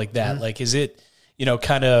stuff like that. Mm-hmm. Is it,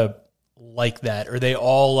 kind of like that? Are they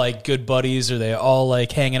all good buddies? Are they all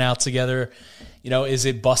hanging out together? Is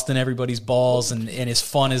it busting everybody's balls and as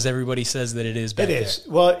fun as everybody says that it is back there? It is.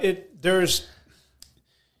 Well, there's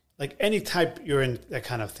any type you're in that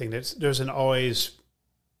kind of thing, there's always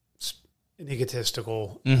an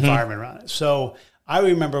egotistical environment around it. So I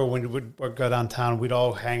remember when we'd go downtown, we'd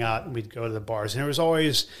all hang out and we'd go to the bars, and there was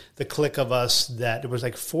always the clique of us that there was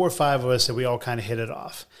 4 or 5 of us that we all kind of hit it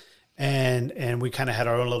off. And we kind of had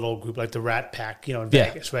our own little group, like the Rat Pack, in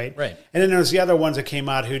Vegas, right? Right. And then there was the other ones that came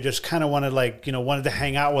out who just kind of wanted, wanted to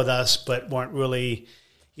hang out with us, but weren't really,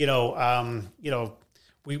 we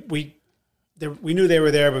knew they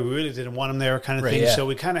were there, but we really didn't want them there, kind of thing. Yeah. So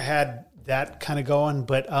we kind of had that kind of going,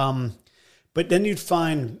 but then you'd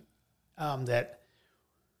find that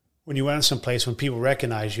when you went to some place, when people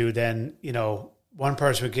recognize you, then one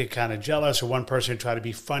person would get kind of jealous, or one person would try to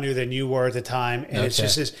be funnier than you were at the time. And it's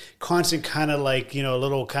just this constant kind of a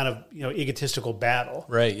little kind of, egotistical battle.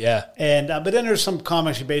 Right. Yeah. And, but then there's some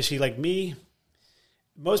comics who basically like me.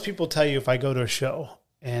 Most people tell you if I go to a show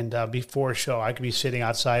and before a show, I could be sitting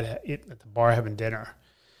outside at the bar having dinner,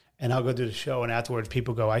 and I'll go do the show. And afterwards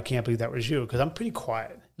people go, I can't believe that was you. 'Cause I'm pretty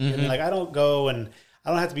quiet. Mm-hmm. And I don't go, and I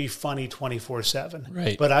don't have to be funny 24/7.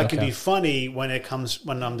 Right. But I can be funny when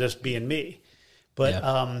I'm just being me.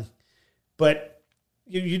 But but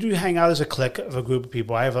you do hang out as a clique of a group of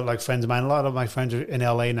people. I have like friends of mine. A lot of my friends are in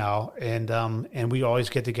LA now, and we always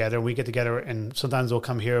get together. We get together, and sometimes they'll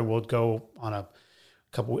come here and we'll go on a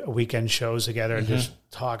couple weekend shows together and just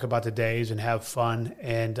talk about the days and have fun.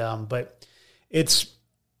 And but it's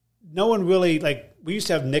no one really, like, we used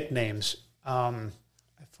to have nicknames.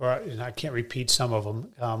 I can't repeat some of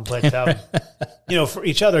them, but for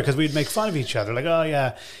each other, because we'd make fun of each other, like, oh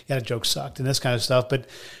yeah, that joke sucked and this kind of stuff. But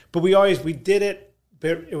we did it.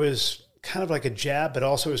 But it was kind of like a jab, but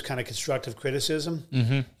also it was kind of constructive criticism.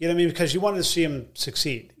 Mm-hmm. You know what I mean? Because you wanted to see him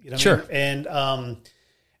succeed. You know what I mean?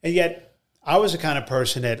 And yet I was the kind of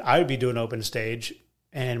person that I would be doing open stage,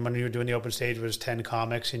 and when you were doing the open stage, it was 10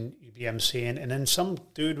 comics, and you'd be emceeing, and then some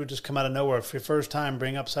dude would just come out of nowhere for your first time,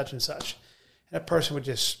 bring up such and such. And that person would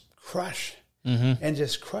just crush and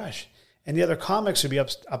just crush. And the other comics would be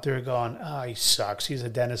up there going, oh, he sucks. He's a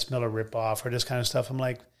Dennis Miller ripoff or this kind of stuff. I'm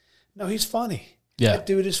like, no, he's funny. Yeah. That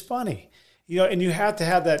dude is funny. And you have to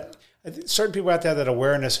have that. Certain people have to have that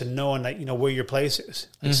awareness and knowing that, where your place is.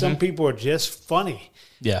 Like some people are just funny.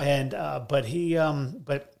 Yeah. And,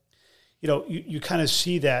 you kind of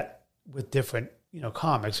see that with different,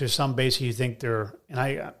 comics. There's some basically you think they're, and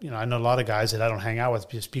I know a lot of guys that I don't hang out with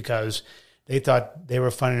just because they thought they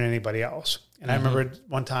were funnier than anybody else. And I remember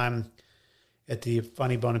one time at the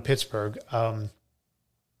Funny Bone in Pittsburgh,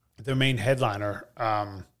 their main headliner,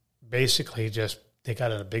 basically they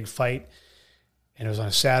got in a big fight, and it was on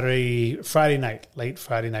a Friday night, late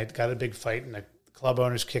Friday night, got a big fight, and the club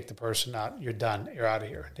owners kicked the person out. You're done. You're out of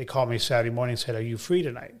here. They called me Saturday morning and said, are you free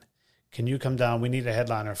tonight? Can you come down? We need a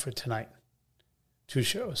headliner for tonight. 2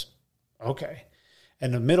 shows. Okay.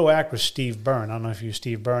 And the middle act was Steve Byrne. I don't know if you know who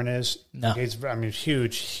Steve Byrne is. No. He's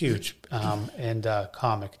huge,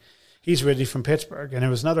 comic. He's originally from Pittsburgh. And there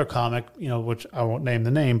was another comic, which I won't name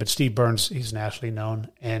the name, but Steve Burns, he's nationally known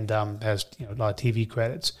and has a lot of TV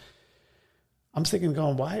credits. I'm thinking,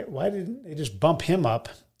 why didn't they just bump him up,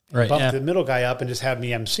 bump the middle guy up and just have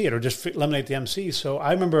me MC it or just eliminate the MC? So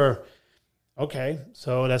I remember, okay,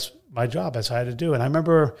 so that's my job. That's what I had to do. And I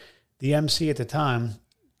remember the MC at the time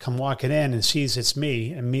come walking in and sees it's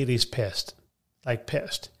me, and immediately he's pissed.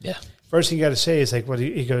 Yeah. First thing you got to say is like, what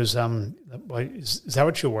he goes, is that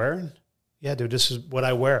what you're wearing? Yeah, dude, this is what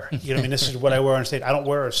I wear. You know what I mean? This is what I wear on stage. I don't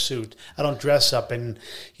wear a suit. I don't dress up in,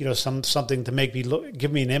 something to make me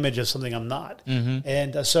give me an image of something I'm not. Mm-hmm.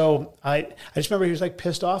 And so I just remember he was like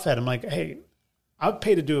pissed off at him. Like, hey, if I'm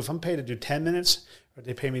paid to do 10 minutes or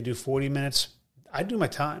they pay me to do 40 minutes, I do my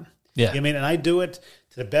time. Yeah. You know what I mean? And I do it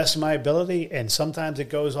to the best of my ability. And sometimes it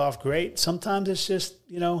goes off great. Sometimes it's just,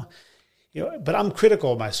 but I'm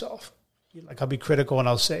critical of myself. Like I'll be critical and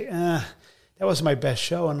I'll say, that wasn't my best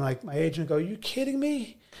show. And like my agent will go, are you kidding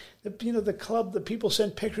me? The club, the people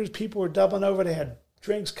sent pictures, people were doubling over. They had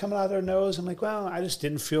drinks coming out of their nose. I'm like, well, I just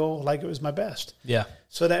didn't feel like it was my best. Yeah.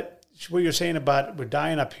 So that what you're saying about we're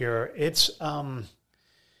dying up here, it's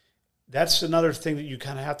that's another thing that you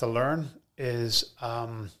kind of have to learn is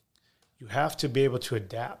you have to be able to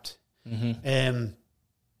adapt. Mm-hmm. And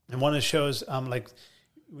one of the shows, like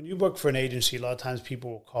when you work for an agency, a lot of times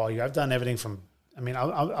people will call you. I've done everything from,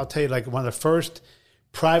 I'll tell you, like one of the first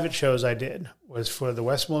private shows I did was for the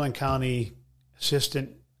Westmoreland County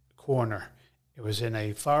Assistant Coroner. It was in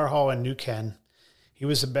a fire hall in New Ken. He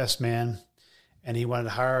was the best man, and he wanted to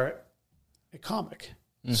hire a comic.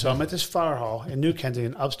 Mm-hmm. So I'm at this fire hall in New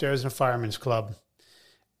Kensington, upstairs in a fireman's club.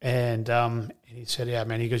 And he said, yeah,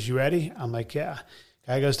 man. He goes, you ready? I'm like, yeah.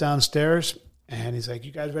 Guy goes downstairs, and he's like,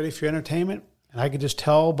 you guys ready for your entertainment? And I could just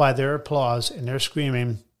tell by their applause and their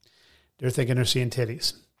screaming, they're thinking they're seeing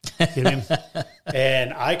titties. You know what I mean?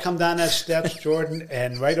 And I come down that steps, Jordan,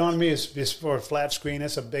 and right on me is for a flat screen.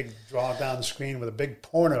 It's a big draw down screen with a big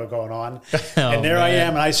porno going on. And there I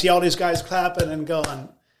am, and I see all these guys clapping and going,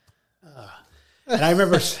 And I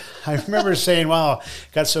remember saying, wow,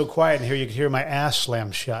 it got so quiet in here, you could hear my ass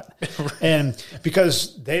slam shut. And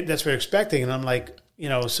because that's what they're expecting. And I'm like,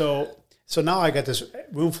 so now I got this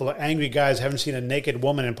room full of angry guys. I haven't seen a naked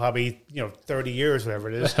woman in probably, 30 years, whatever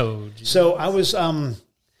it is. Oh, so I was,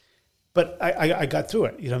 but I got through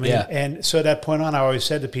it, you know what I mean? Yeah. And so at that point on, I always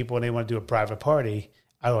said to people when they want to do a private party,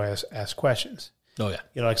 I always ask questions. Oh,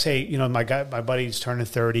 yeah. Like say, my buddy's turning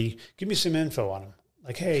 30. Give me some info on him.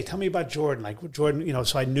 Like, hey, tell me about Jordan. Like Jordan,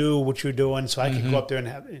 so I knew what you were doing, so I could go up there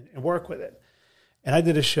and work with it. And I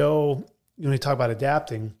did a show, when you talk about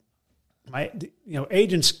adapting,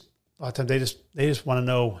 agents, a lot of times they just want to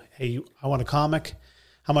know, hey, I want a comic.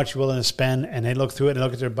 how much you're willing to spend. And they look through it and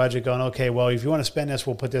look at their budget going, okay, well, if you want to spend this,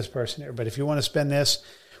 we'll put this person here. But if you want to spend this,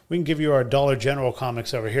 we can give you our Dollar General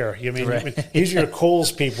comics over here. You mean, right. These are your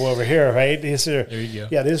Kohl's people over here, right? There you go.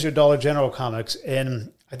 Yeah, these are your Dollar General comics.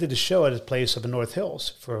 And I did a show at his place up in North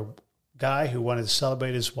Hills for a guy who wanted to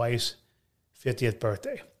celebrate his wife's 50th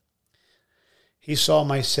birthday. He saw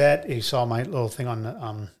my set. He saw my little thing on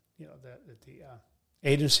the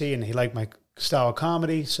agency, and he liked my style of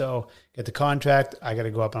comedy. So get the contract. I got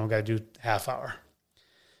to go up and I'm got to do half hour.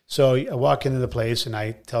 So I walk into the place and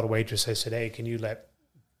I tell the waitress, I said, hey, can you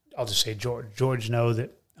I'll just say George know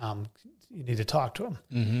that you need to talk to him.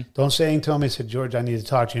 Mm-hmm. Don't say anything to him. I said, George, I need to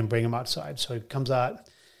talk to you and bring him outside. So he comes out,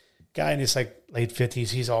 guy in his like late 50s.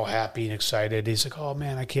 He's all happy and excited. He's like, oh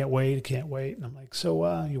man, I can't wait. And I'm like,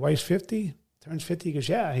 so your wife's 50? Turns 50? He goes,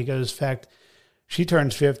 yeah. He goes, in fact, she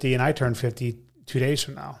turns 50 and I turn 50 2 days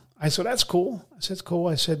from now. I said, that's cool. I said, it's cool.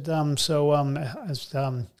 I said, so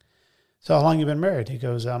how long you been married? He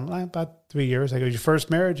goes, about 3 years. I go, your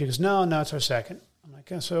first marriage? He goes, no, it's our second. I'm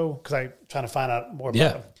like, so, because I'm trying to find out more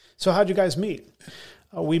about him. So how'd you guys meet?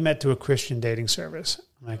 We met through a Christian dating service.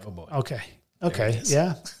 I'm like, oh boy. Okay.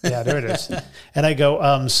 Yeah, there it is. And I go,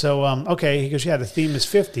 okay. He goes, yeah, the theme is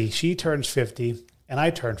 50. She turns 50 and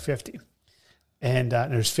I turn 50. And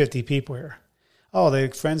there's 50 people here. Oh, they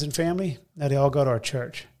friends and family? No, they all go to our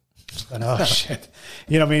church. Going, oh, shit.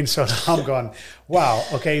 You know what I mean? So I'm going, wow.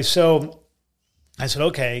 Okay. So I said,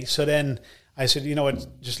 okay. So then I said, you know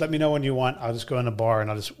what? Just let me know when you want. I'll just go in the bar and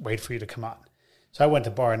I'll just wait for you to come on. So I went to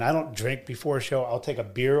the bar, and I don't drink before a show. I'll take a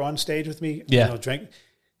beer on stage with me. Yeah. Drink,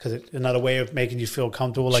 because it's another way of making you feel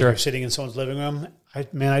comfortable, like you're sitting in someone's living room.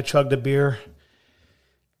 I chugged a beer.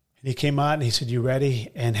 And he came out and he said, you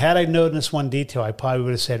ready? And had I noticed one detail, I probably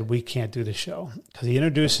would have said, we can't do the show. Because he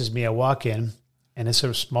introduces me. I walk in, and it's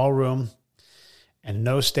a small room, and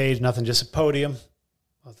no stage, nothing, just a podium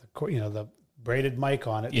with the braided mic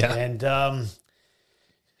on it. Yeah. And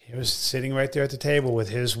he was sitting right there at the table with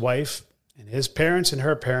his wife and his parents and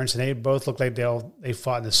her parents, and they both looked like they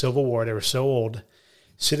fought in the Civil War. They were so old.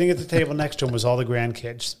 Sitting at the table next to him was all the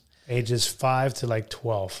grandkids, ages 5 to like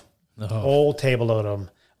 12. Oh. Whole table load of them.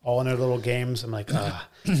 All in their little games. I'm like,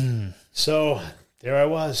 So there I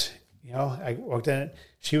was. I walked in it.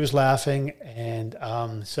 She was laughing. And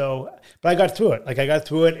but I got through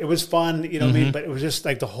it. It was fun, what I mean? But it was just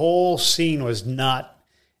like the whole scene was not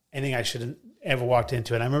anything I should have ever walked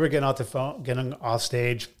into. And I remember getting off the phone, getting off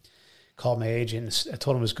stage, called my agent, and I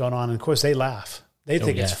told them what's going on. And of course, they laugh. They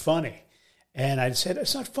think it's funny. And I said,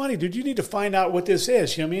 it's not funny, dude. You need to find out what this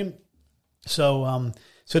is. You know what I mean? So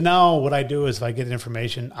now what I do is if I get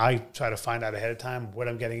information, I try to find out ahead of time what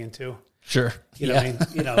I'm getting into. Sure. You know what I mean?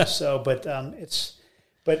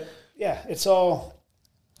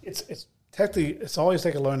 It's technically, it's always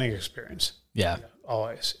like a learning experience. Yeah.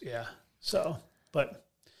 Always. Yeah. So, but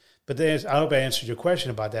there's, I hope I answered your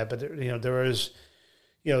question about that, but there is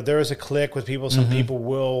a click with people. Some people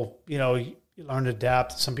will, you learn to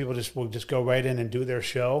adapt. Some people will just go right in and do their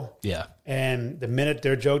show. Yeah. And the minute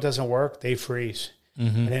their joke doesn't work, they freeze.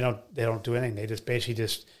 And they don't do anything. They just basically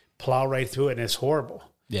plow right through it, and it's horrible.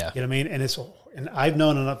 Yeah. You know what I mean? And I've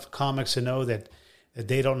known enough comics to know that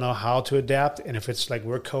they don't know how to adapt. And if it's like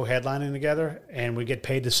we're co-headlining together and we get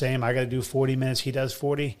paid the same, I got to do 40 minutes, he does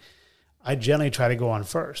 40, I generally try to go on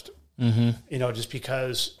first. Just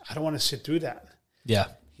because I don't want to sit through that. Yeah.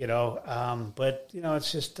 But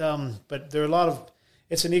it's just, but there are a lot of,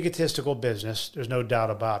 it's an egotistical business. There's no doubt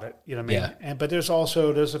about it. You know what I mean? Yeah. But there's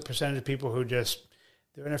a percentage of people who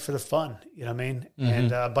they're in it for the fun. You know what I mean?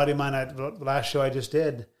 And a buddy of mine, the last show I just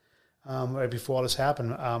did, right before all this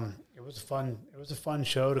happened, it was a fun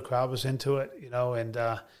show. The crowd was into it, and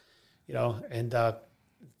that's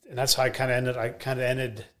how I kind of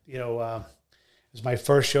ended, it was my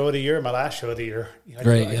first show of the year, my last show of the year. We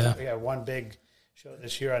had one big show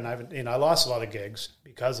this year, and I lost a lot of gigs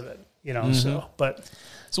because of it,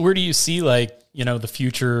 So where do you see the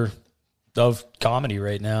future of comedy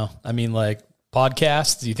right now? I mean,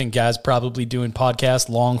 podcasts? Do you think guys probably doing podcasts,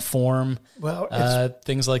 long form,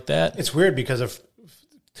 things like that? It's weird because of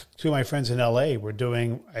two of my friends in LA were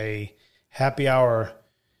doing a happy hour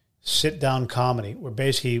sit down comedy. We're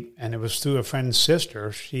basically, and it was through a friend's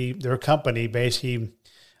sister. Their company basically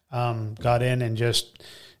got in and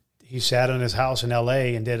he sat in his house in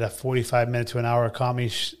LA and did a 45 minute to an hour comedy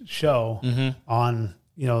show on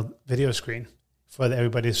video screen for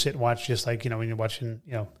everybody to sit and watch, just like when you're watching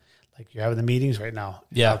like you're having the meetings right now.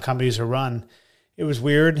 Yeah. How companies are run. It was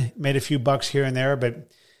weird. Made a few bucks here and there,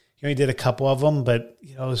 but he did a couple of them. But,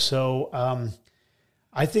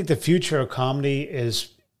 I think the future of comedy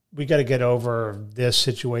is we got to get over this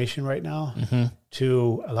situation right now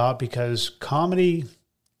to allow it, because comedy,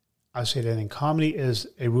 I say that comedy is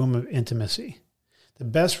a room of intimacy. The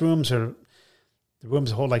best rooms are the rooms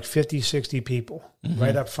that hold like 50, 60 people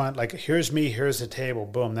right up front. Like, here's me, here's the table,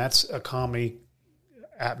 boom. That's a comedy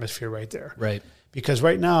atmosphere right there. Right. Because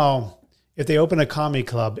right now, if they open a comedy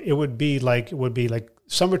club, it would be like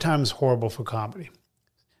summertime's horrible for comedy.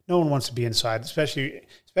 No one wants to be inside, especially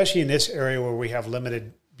in this area where we have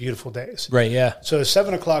limited beautiful days. Right. Yeah. So a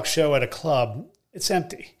 7:00 show at a club, it's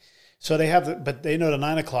empty. So but they know the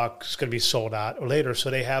 9:00 is going to be sold out or later. So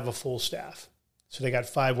they have a full staff. So they got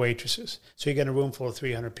 5 waitresses. So you get a room full of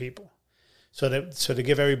 300 people. So to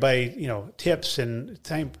give everybody, tips and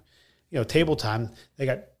time, table time, they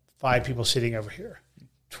got 5 people sitting over here,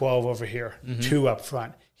 12 over here, 2 up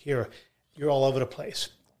front. Here, you're all over the place.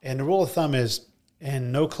 And the rule of thumb is,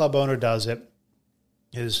 and no club owner does it,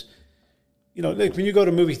 is, like when you go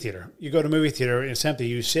to a movie theater, and it's empty,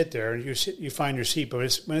 you sit there, and you find your seat, but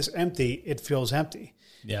when it's empty, it feels empty.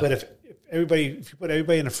 Yeah. But if you put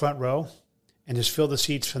everybody in the front row and just fill the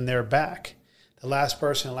seats from their back, the last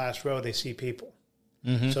person in the last row, they see people.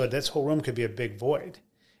 So this whole room could be a big void.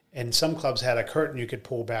 And some clubs had a curtain you could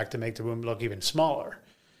pull back to make the room look even smaller.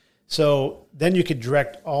 So then you could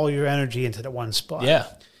direct all your energy into that one spot. Yeah.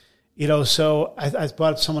 So I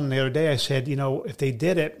brought someone the other day, I said, if they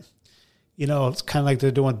did it, it's kind of like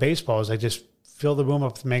they're doing baseballs. They just fill the room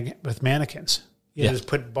up with mannequins. Just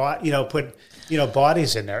put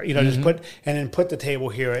bodies in there. Just put the table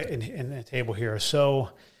here and the table here. So,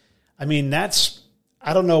 I mean,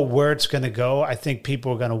 I don't know where it's going to go. I think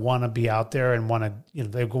people are going to want to be out there and want to,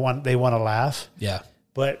 they want to laugh. Yeah.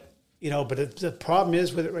 But the problem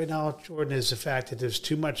is with it right now, Jordan, is the fact that there's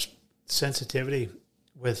too much sensitivity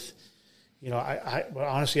with.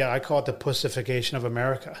 Honestly, I call it the pussification of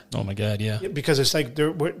America. Oh my God, yeah. Because it's like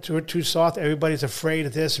we're too soft. Everybody's afraid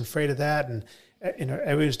of this and afraid of that, and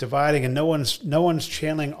everybody's dividing, and no one's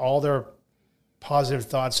channeling all their positive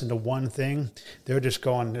thoughts into one thing. They're just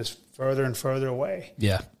going this further and further away.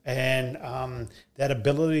 Yeah. And that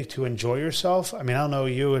ability to enjoy yourself. I mean, I don't know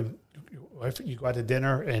you and your wife. You go out to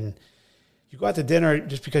dinner, and you go out to dinner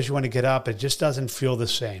just because you want to get up. It just doesn't feel the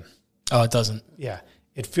same. Oh, it doesn't. Yeah.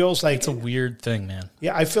 It feels like it's a weird thing, man.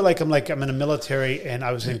 Yeah, I feel like I'm in the military and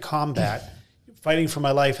I was in combat, fighting for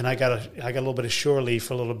my life, and I got a little bit of shore leave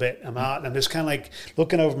for a little bit. I'm out, and I'm just kind of like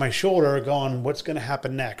looking over my shoulder, going, "What's going to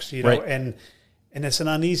happen next?" Right. And it's an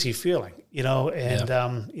uneasy feeling,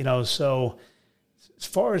 and So as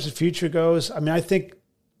far as the future goes, I mean, I think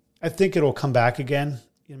it'll come back again,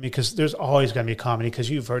 because there's always going to be comedy, because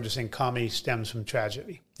you've heard us saying comedy stems from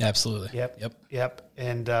tragedy. Absolutely. Yep.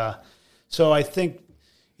 And so I think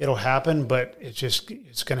it'll happen, but it's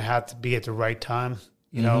going to have to be at the right time,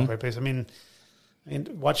 right place. I mean,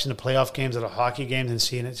 watching the playoff games at a hockey games and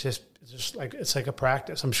seeing it's just like it's like a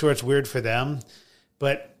practice. I'm sure it's weird for them,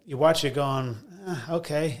 but you watch it going,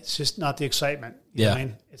 okay, it's just not the excitement. You know what I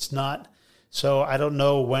mean? It's not. So I don't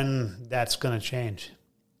know when that's going to change.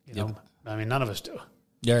 I mean, none of us do.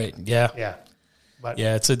 Yeah, right. Yeah. Yeah. But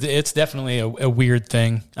yeah, it's definitely a weird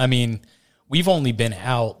thing. I mean, we've only been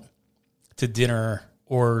out to dinner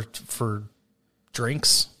or for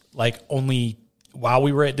drinks, like only while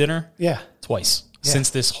we were at dinner. Yeah. Twice since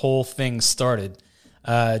this whole thing started.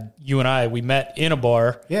 You and I, we met in a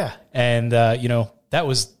bar. Yeah. And, that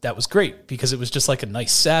was great because it was just like a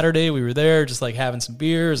nice Saturday. We were there just like having some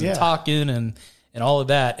beers and talking and all of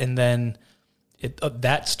that. And then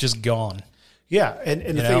that's just gone. Yeah.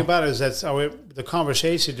 And the thing about it is the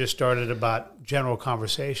conversation just started about general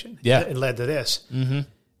conversation. Yeah. It led to this. Mm-hmm.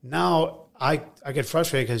 Now, I get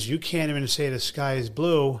frustrated because you can't even say the sky is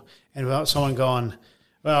blue and without someone going,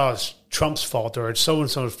 well, it's Trump's fault or it's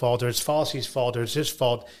so-and-so's fault or it's Fauci's fault or it's his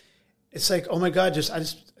fault. It's like, oh my God, I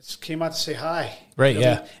just came out to say hi. Right,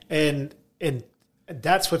 yeah. And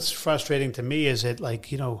that's what's frustrating to me is that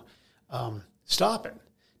stop it.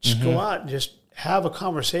 Just go out and just have a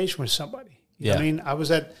conversation with somebody. You know what I mean? I was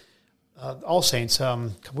at All Saints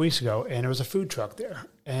a couple weeks ago and there was a food truck there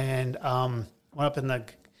and went up in the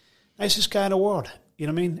nicest guy in the world. You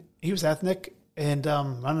know what I mean? He was ethnic and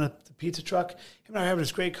running the pizza truck. Him and I were having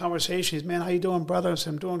this great conversation. He's, man, how you doing, brother? I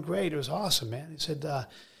said, I'm doing great. It was awesome, man. He said,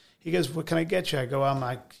 he goes, what can I get you? I go,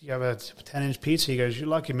 you have a 10-inch pizza. He goes, you're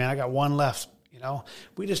lucky, man. I got one left.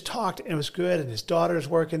 We just talked and it was good. And his daughter's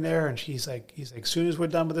working there. And he's like, as soon as we're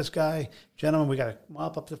done with this guy, gentlemen, we got to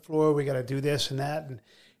mop up the floor. We got to do this and that. And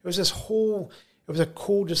it was a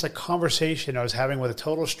cool, just like conversation I was having with a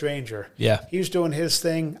total stranger. Yeah. He was doing his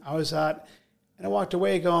thing. I was out and I walked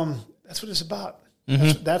away going, that's what it's about.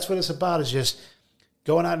 Mm-hmm. That's what it's about is just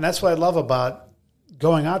going out. And that's what I love about,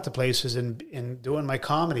 going out to places and doing my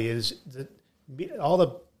comedy is all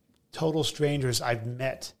the total strangers I've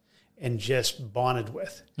met and just bonded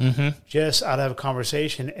with, just out of a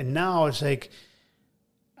conversation. And now it's like,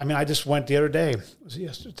 I mean, I just went the other day. It was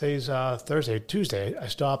yesterday's Thursday, Tuesday. I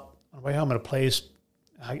stopped on the way home at a place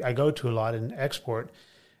I go to a lot in Export,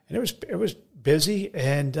 and it was busy.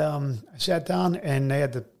 And I sat down, and they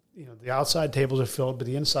had the outside tables are filled, but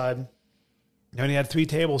the inside, they only had 3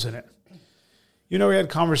 tables in it. We had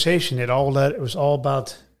conversation. It was all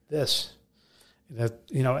about this.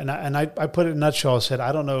 And I put it in a nutshell. I said,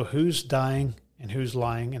 I don't know who's dying and who's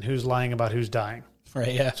lying about who's dying.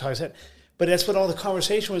 Right. Yeah. So I said, but that's what all the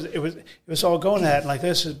conversation was. It was all going at, and like,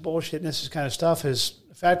 this is bullshit, and this is kind of stuff. Is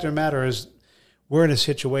the fact of the matter is, we're in a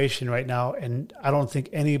situation right now, and I think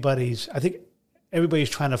everybody's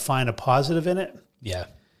trying to find a positive in it. Yeah.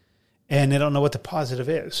 And they don't know what the positive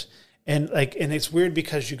is. And it's weird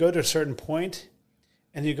because you go to a certain point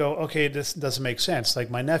and you go, okay, this doesn't make sense. Like,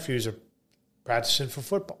 my nephews are practicing for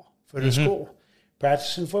football, for their school,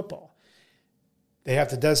 practicing football. They have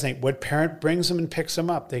to designate what parent brings them and picks them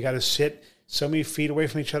up. They got to sit so many feet away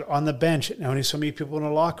from each other on the bench, and only so many people in the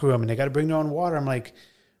locker room, and they got to bring their own water. I'm like,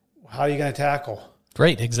 how are you going to tackle?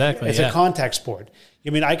 Great, exactly. It's a contact sport. I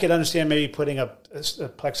mean, I could understand maybe putting a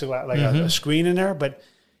plexiglass, like a screen in there, but,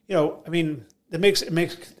 I mean, it makes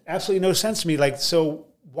absolutely no sense to me. Like, so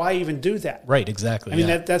why even do that? Right, exactly. I mean,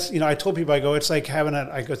 that's, I told people, it's like tell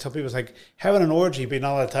people it's like having an orgy, but you're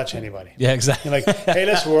not allowed to touch anybody. Yeah, exactly. You're like, hey,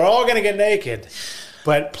 listen, we're all going to get naked,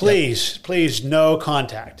 but please, no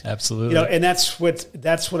contact. Absolutely. And that's what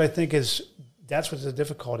I think that's what the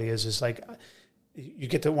difficulty is like, you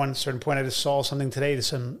get to one certain point. I just saw something today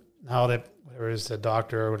now that whatever is the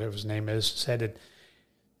doctor or whatever his name is said that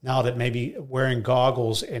now that maybe wearing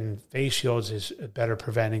goggles and face shields is better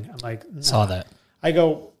preventing. I'm like, no. Saw that. I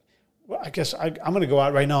go, well, I guess I'm going to go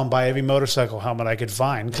out right now and buy every motorcycle helmet I could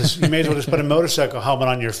find, because you may as well just put a motorcycle helmet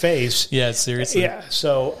on your face. Yeah, seriously. Yeah.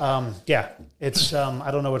 So, it's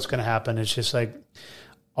I don't know what's going to happen. It's just like,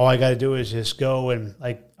 all I got to do is just go, and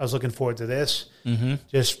like, I was looking forward to this.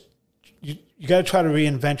 Just you got to try to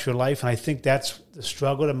reinvent your life, and I think that's the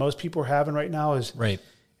struggle that most people are having right now. Is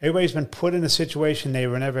everybody's been put in a situation they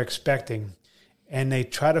were never expecting, and they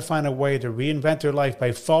try to find a way to reinvent their life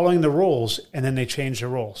by following the rules, and then they change the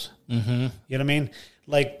rules. You know what I mean?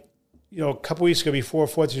 Like, a couple weeks ago before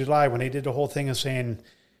 4th of July, when they did the whole thing of saying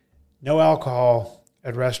no alcohol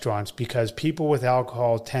at restaurants because people with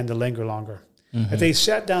alcohol tend to linger longer. If they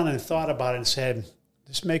sat down and thought about it and said,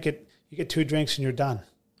 just make it, you get 2 drinks and you're done.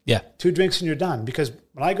 Yeah. 2 drinks and you're done. Because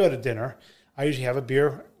when I go to dinner, I usually have a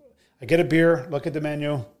beer. I get a beer, look at the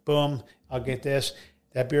menu, boom, I'll get this.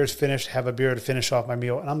 That beer is finished, have a beer to finish off my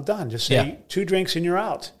meal, and I'm done. Just say 2 drinks and you're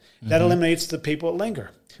out. That eliminates the people that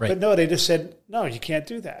linger. Right. But no, they just said, no, you can't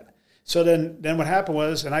do that. So then what happened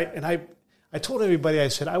was, and I told everybody, I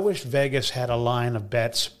said, I wish Vegas had a line of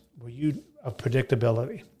bets of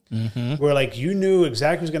predictability. Where like you knew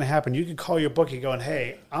exactly what's going to happen. You could call your bookie going,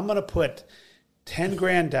 hey, I'm going to put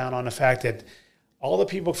 $10,000 down on the fact that all the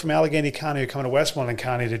people from Allegheny County are coming to Westmoreland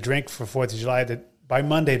County to drink for 4th of July, that by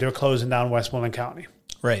Monday they're closing down Westmoreland County.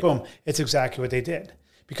 Right. Boom. It's exactly what they did,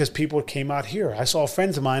 because people came out here. I saw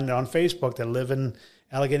friends of mine on Facebook that live in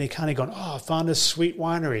Allegheny County going, I found this sweet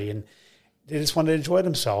winery, and they just wanted to enjoy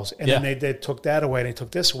themselves. And then they took that away, and they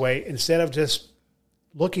took this away, instead of just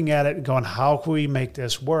looking at it and going, how can we make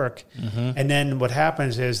this work? And then what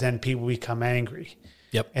happens is then people become angry.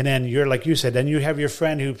 Yep. And then you're, like you said, then you have your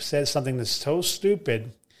friend who says something that's so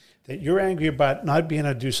stupid that you're angry about not being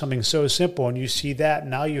able to do something so simple, and you see that,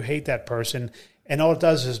 now you hate that person, and all it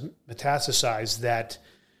does is metastasize that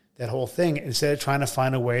whole thing instead of trying to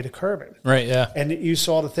find a way to curb it. Right, yeah. And you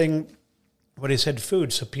saw the thing where they said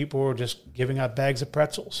food, so people were just giving out bags of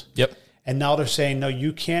pretzels. Yep. And now they're saying, no,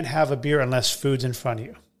 you can't have a beer unless food's in front of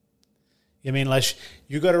you. I mean, unless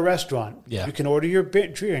you go to a restaurant, you can order your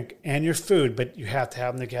drink and your food, but you have to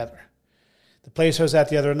have them together. The place I was at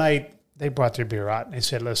the other night, they brought their beer out, and they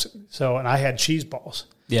said, listen, and I had cheese balls.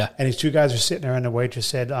 Yeah. And these 2 guys are sitting there, and the waitress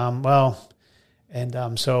said,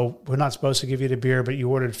 so we're not supposed to give you the beer, but you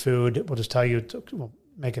ordered food. We'll just tell you, we'll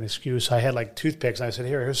make an excuse. I had like toothpicks, and I said,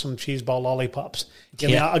 here's some cheese ball lollipops.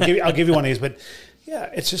 I'll give you one of these. But yeah,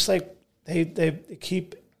 it's just like they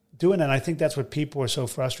keep doing it. And I think that's what people are so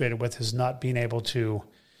frustrated with, is not being able to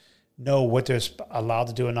know what they're allowed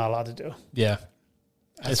to do and not allowed to do. Yeah.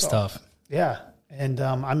 It's tough. Yeah. And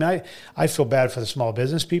I feel bad for the small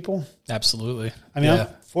business people. Absolutely. I mean,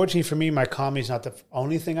 fortunately for me, my comedy's not the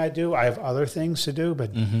only thing I do. I have other things to do,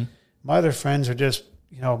 but my other friends are just,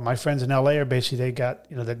 my friends in LA are basically, they got,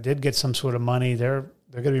 that did get some sort of money. They're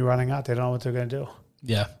they're going to be running out. They don't know what they're going to do.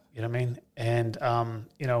 Yeah. You know what I mean? And, and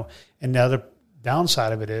the other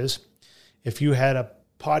downside of it is if you had a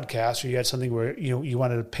podcast or you had something where, you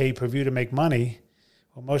wanted to pay per view to make money,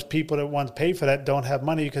 well, most people that want to pay for that don't have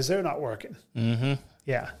money because they're not working. Mm-hmm.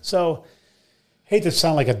 Yeah. So hate to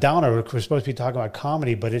sound like a downer. We're supposed to be talking about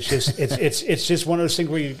comedy, but it's just, it's just one of those things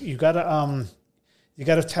where you gotta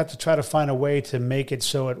have to try to find a way to make it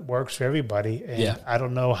so it works for everybody. And I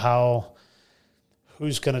don't know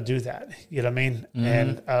who's going to do that. You know what I mean? Mm-hmm.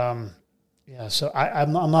 And, so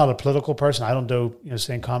I'm not a political person. I don't do,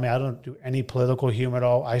 saying comedy. I don't do any political humor at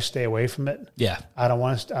all. I stay away from it. Yeah. I don't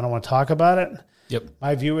want to talk about it. Yep.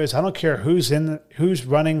 My view is I don't care who's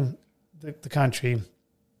running the country.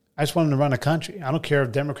 I just want them to run a country. I don't care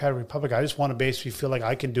if Democrat or Republican. I just want to basically feel like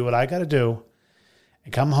I can do what I got to do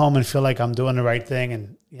and come home and feel like I'm doing the right thing.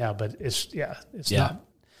 And but it's not.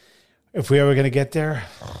 If we ever going to get there,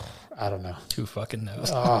 I don't know. Who fucking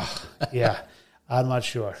knows? Oh, yeah. I'm not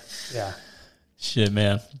sure. Yeah. Shit,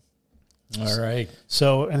 man. All right.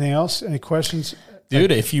 So anything else? Any questions?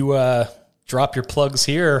 Dude, if you drop your plugs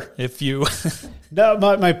here, if you... No,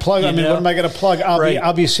 my plug, what am I going to plug?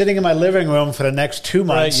 I'll be sitting in my living room for the next 2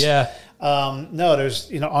 months. Right, yeah. No,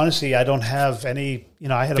 there's, honestly, I don't have any,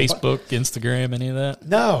 I had Facebook, Instagram, any of that?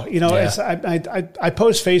 No, it's, I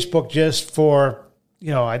post Facebook just for,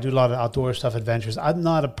 I do a lot of outdoor stuff, adventures. I'm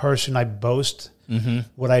not a person, I boast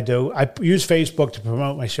what I do. I use Facebook to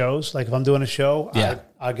promote my shows. Like if I'm doing a show,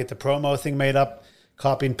 I'll get the promo thing made up,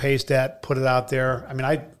 copy and paste that, put it out there. I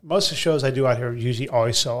mean, most of the shows I do out here usually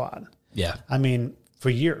always sell on. Yeah. I mean, for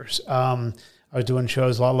years. I was doing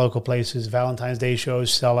shows, a lot of local places, Valentine's Day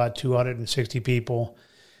shows, sell out 260 people.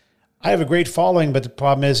 I have a great following, but the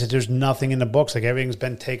problem is that there's nothing in the books. Like everything's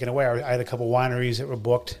been taken away. I had a couple wineries that were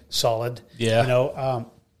booked solid. Yeah.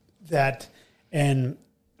 And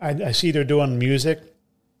I see they're doing music,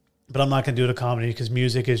 but I'm not going to do the comedy because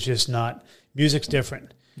music is just not, music's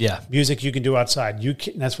different. Yeah. Music you can do outside.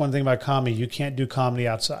 That's one thing about comedy. You can't do comedy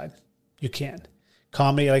outside. You can't.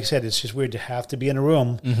 Comedy, like I said, it's just weird to have to be in a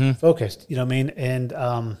room focused. You know what I mean? And,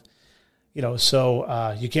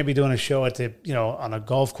 so you can't be doing a show at the, on a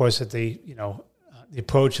golf course at the, the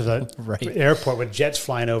approach of the airport with jets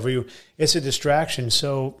flying over you. It's a distraction.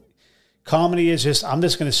 So comedy is just, I'm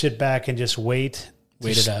just going to sit back and just wait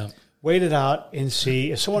it out and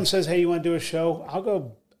see. If someone says, hey, you want to do a show?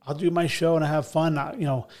 I'll do my show and I have fun.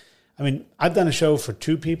 I've done a show for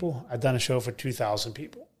 2 people. I've done a show for 2,000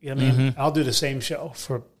 people. You know what I mean? I'll do the same show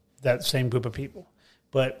for that same group of people.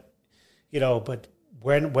 But when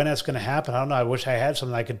that's going to happen, I don't know. I wish I had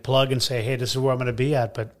something I could plug and say, hey, this is where I'm going to be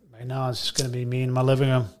at. But right now it's just going to be me in my living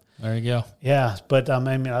room. There you go. Yeah. But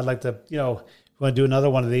I'd like to, if you want to do another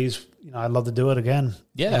one of these, I'd love to do it again.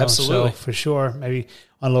 Yeah, absolutely. So for sure. Maybe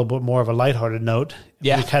on a little bit more of a lighthearted note.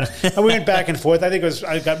 Yeah. We went back and forth. I think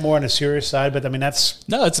I got more on a serious side, but that's...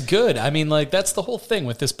 No, it's good. That's the whole thing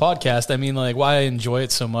with this podcast. Why I enjoy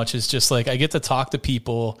it so much is just I get to talk to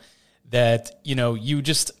people that, you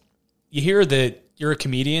hear that you're a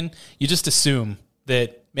comedian, you just assume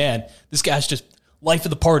that, man, this guy's just life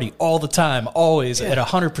of the party all the time, always at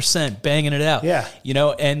 100%, banging it out. Yeah.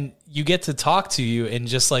 And you get to talk to you and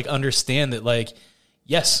just understand that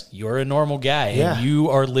yes, you're a normal guy and you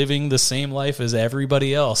are living the same life as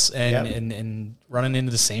everybody else and running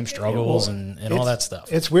into the same struggles and all that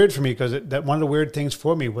stuff. It's weird for me because that one of the weird things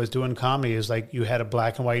for me was doing comedy is you had a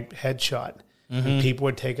black and white headshot and people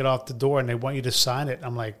would take it off the door and they want you to sign it.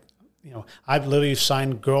 I'm like, I've literally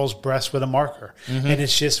signed girls' breasts with a marker and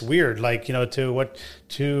it's just weird.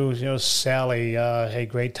 To Sally, hey,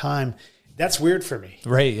 great time. That's weird for me.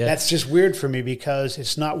 Right. Yeah. That's just weird for me because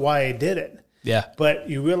it's not why I did it. Yeah. But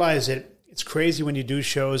you realize that it's crazy when you do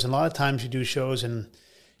shows, and a lot of times you do shows in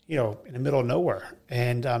the middle of nowhere.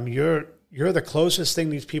 And you're the closest thing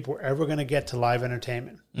these people are ever going to get to live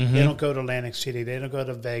entertainment. They don't go to Atlantic City. They don't go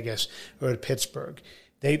to Vegas or to Pittsburgh.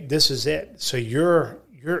 This is it. So you're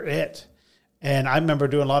it. And I remember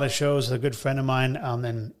doing a lot of shows with a good friend of mine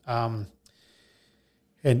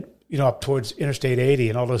up towards Interstate 80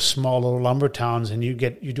 and all those small little lumber towns, and you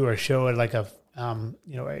do a show at a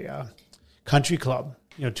country club,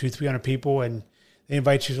 200-300 people, and they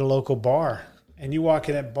invite you to a local bar, and you walk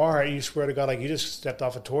in that bar and you swear to God you just stepped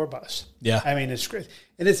off a tour bus. Yeah, it's great,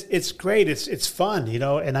 and it's great, it's fun,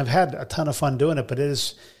 and I've had a ton of fun doing it,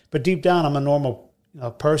 but deep down I'm a normal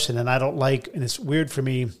person, and I don't and it's weird for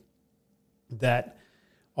me that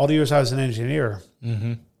all the years I was an engineer.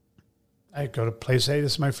 I go to places, hey,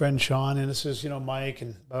 this is my friend Shaun, and this is, Mike,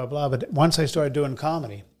 and blah, blah, blah. But once I started doing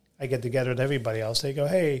comedy, I get together with everybody else. They go,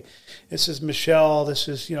 hey, this is Michelle, this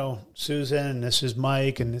is, Susan, and this is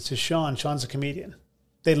Mike, and this is Shaun. Shaun's a comedian.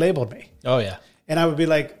 they labeled me. Oh, yeah. And I would be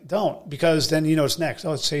like, don't, because then you know what's next.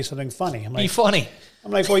 Oh, say something funny. I'm like, be funny.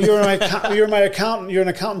 I'm like, well, you're my accountant. You're an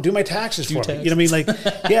accountant. Do my taxes for me. You know what I mean? Like,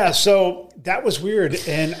 yeah. So that was weird,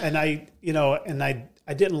 and I, you know, and I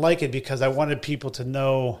didn't like it because I wanted people to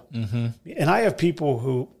know. Mm-hmm. And I have people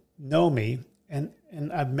who know me, and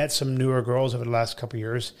I've met some newer girls over the last couple of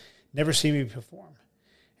years, never seen me perform,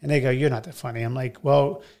 and they go, "You're not that funny." I'm like,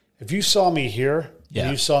 well, if you saw me here, and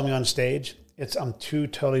you saw me on stage, I'm two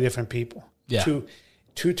totally different people. Yeah.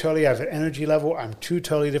 Two totally, I have an energy level. I'm two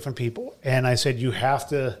totally different people. And I said, you have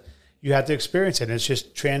to experience it. And it's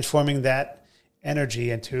just transforming that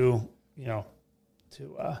energy into, you know,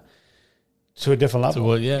 to a different level. To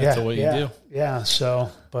what you do. Yeah.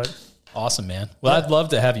 So, but. Awesome, man. Well, I'd love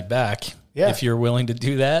to have you back. Yeah. If you're willing to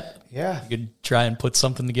do that. Yeah. You could try and put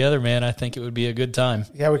something together, man. I think it would be a good time.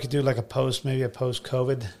 Yeah. We could do like maybe a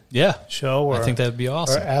post-COVID show. I think that would be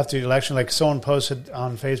awesome. Or after the election, like someone posted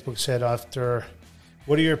on Facebook, said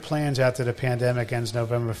what are your plans after the pandemic ends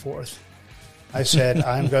November 4th? I said,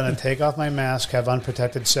 I'm going to take off my mask, have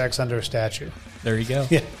unprotected sex under a statue. There you go.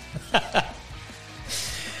 Yeah.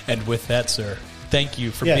 And with that, sir, thank you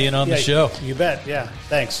for being on the show. You bet. Yeah.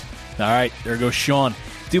 Thanks. All right. There goes Shaun.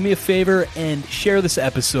 Do me a favor and share this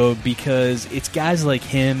episode because it's guys like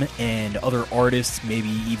him and other artists, maybe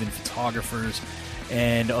even photographers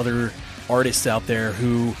and other artists out there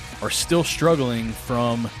who are still struggling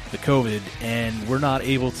from the COVID, and we're not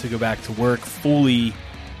able to go back to work fully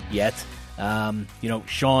yet. You know,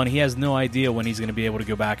 Shaun, he has no idea when he's going to be able to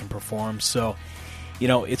go back and perform. So, you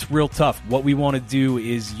know, it's real tough. What we want to do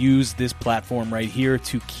is use this platform right here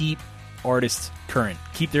to keep artists current,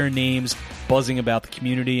 keep their names buzzing about the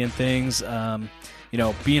community and things. You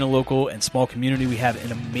know, being a local and small community, we have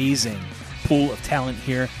an amazing pool of talent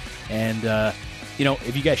here. And, you know,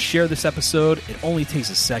 if you guys share this episode, it only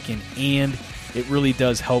takes a second, and it really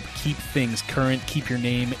does help keep things current, keep your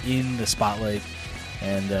name in the spotlight,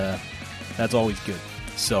 and that's always good.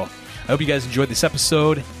 So I hope you guys enjoyed this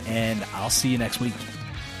episode, and I'll see you next week.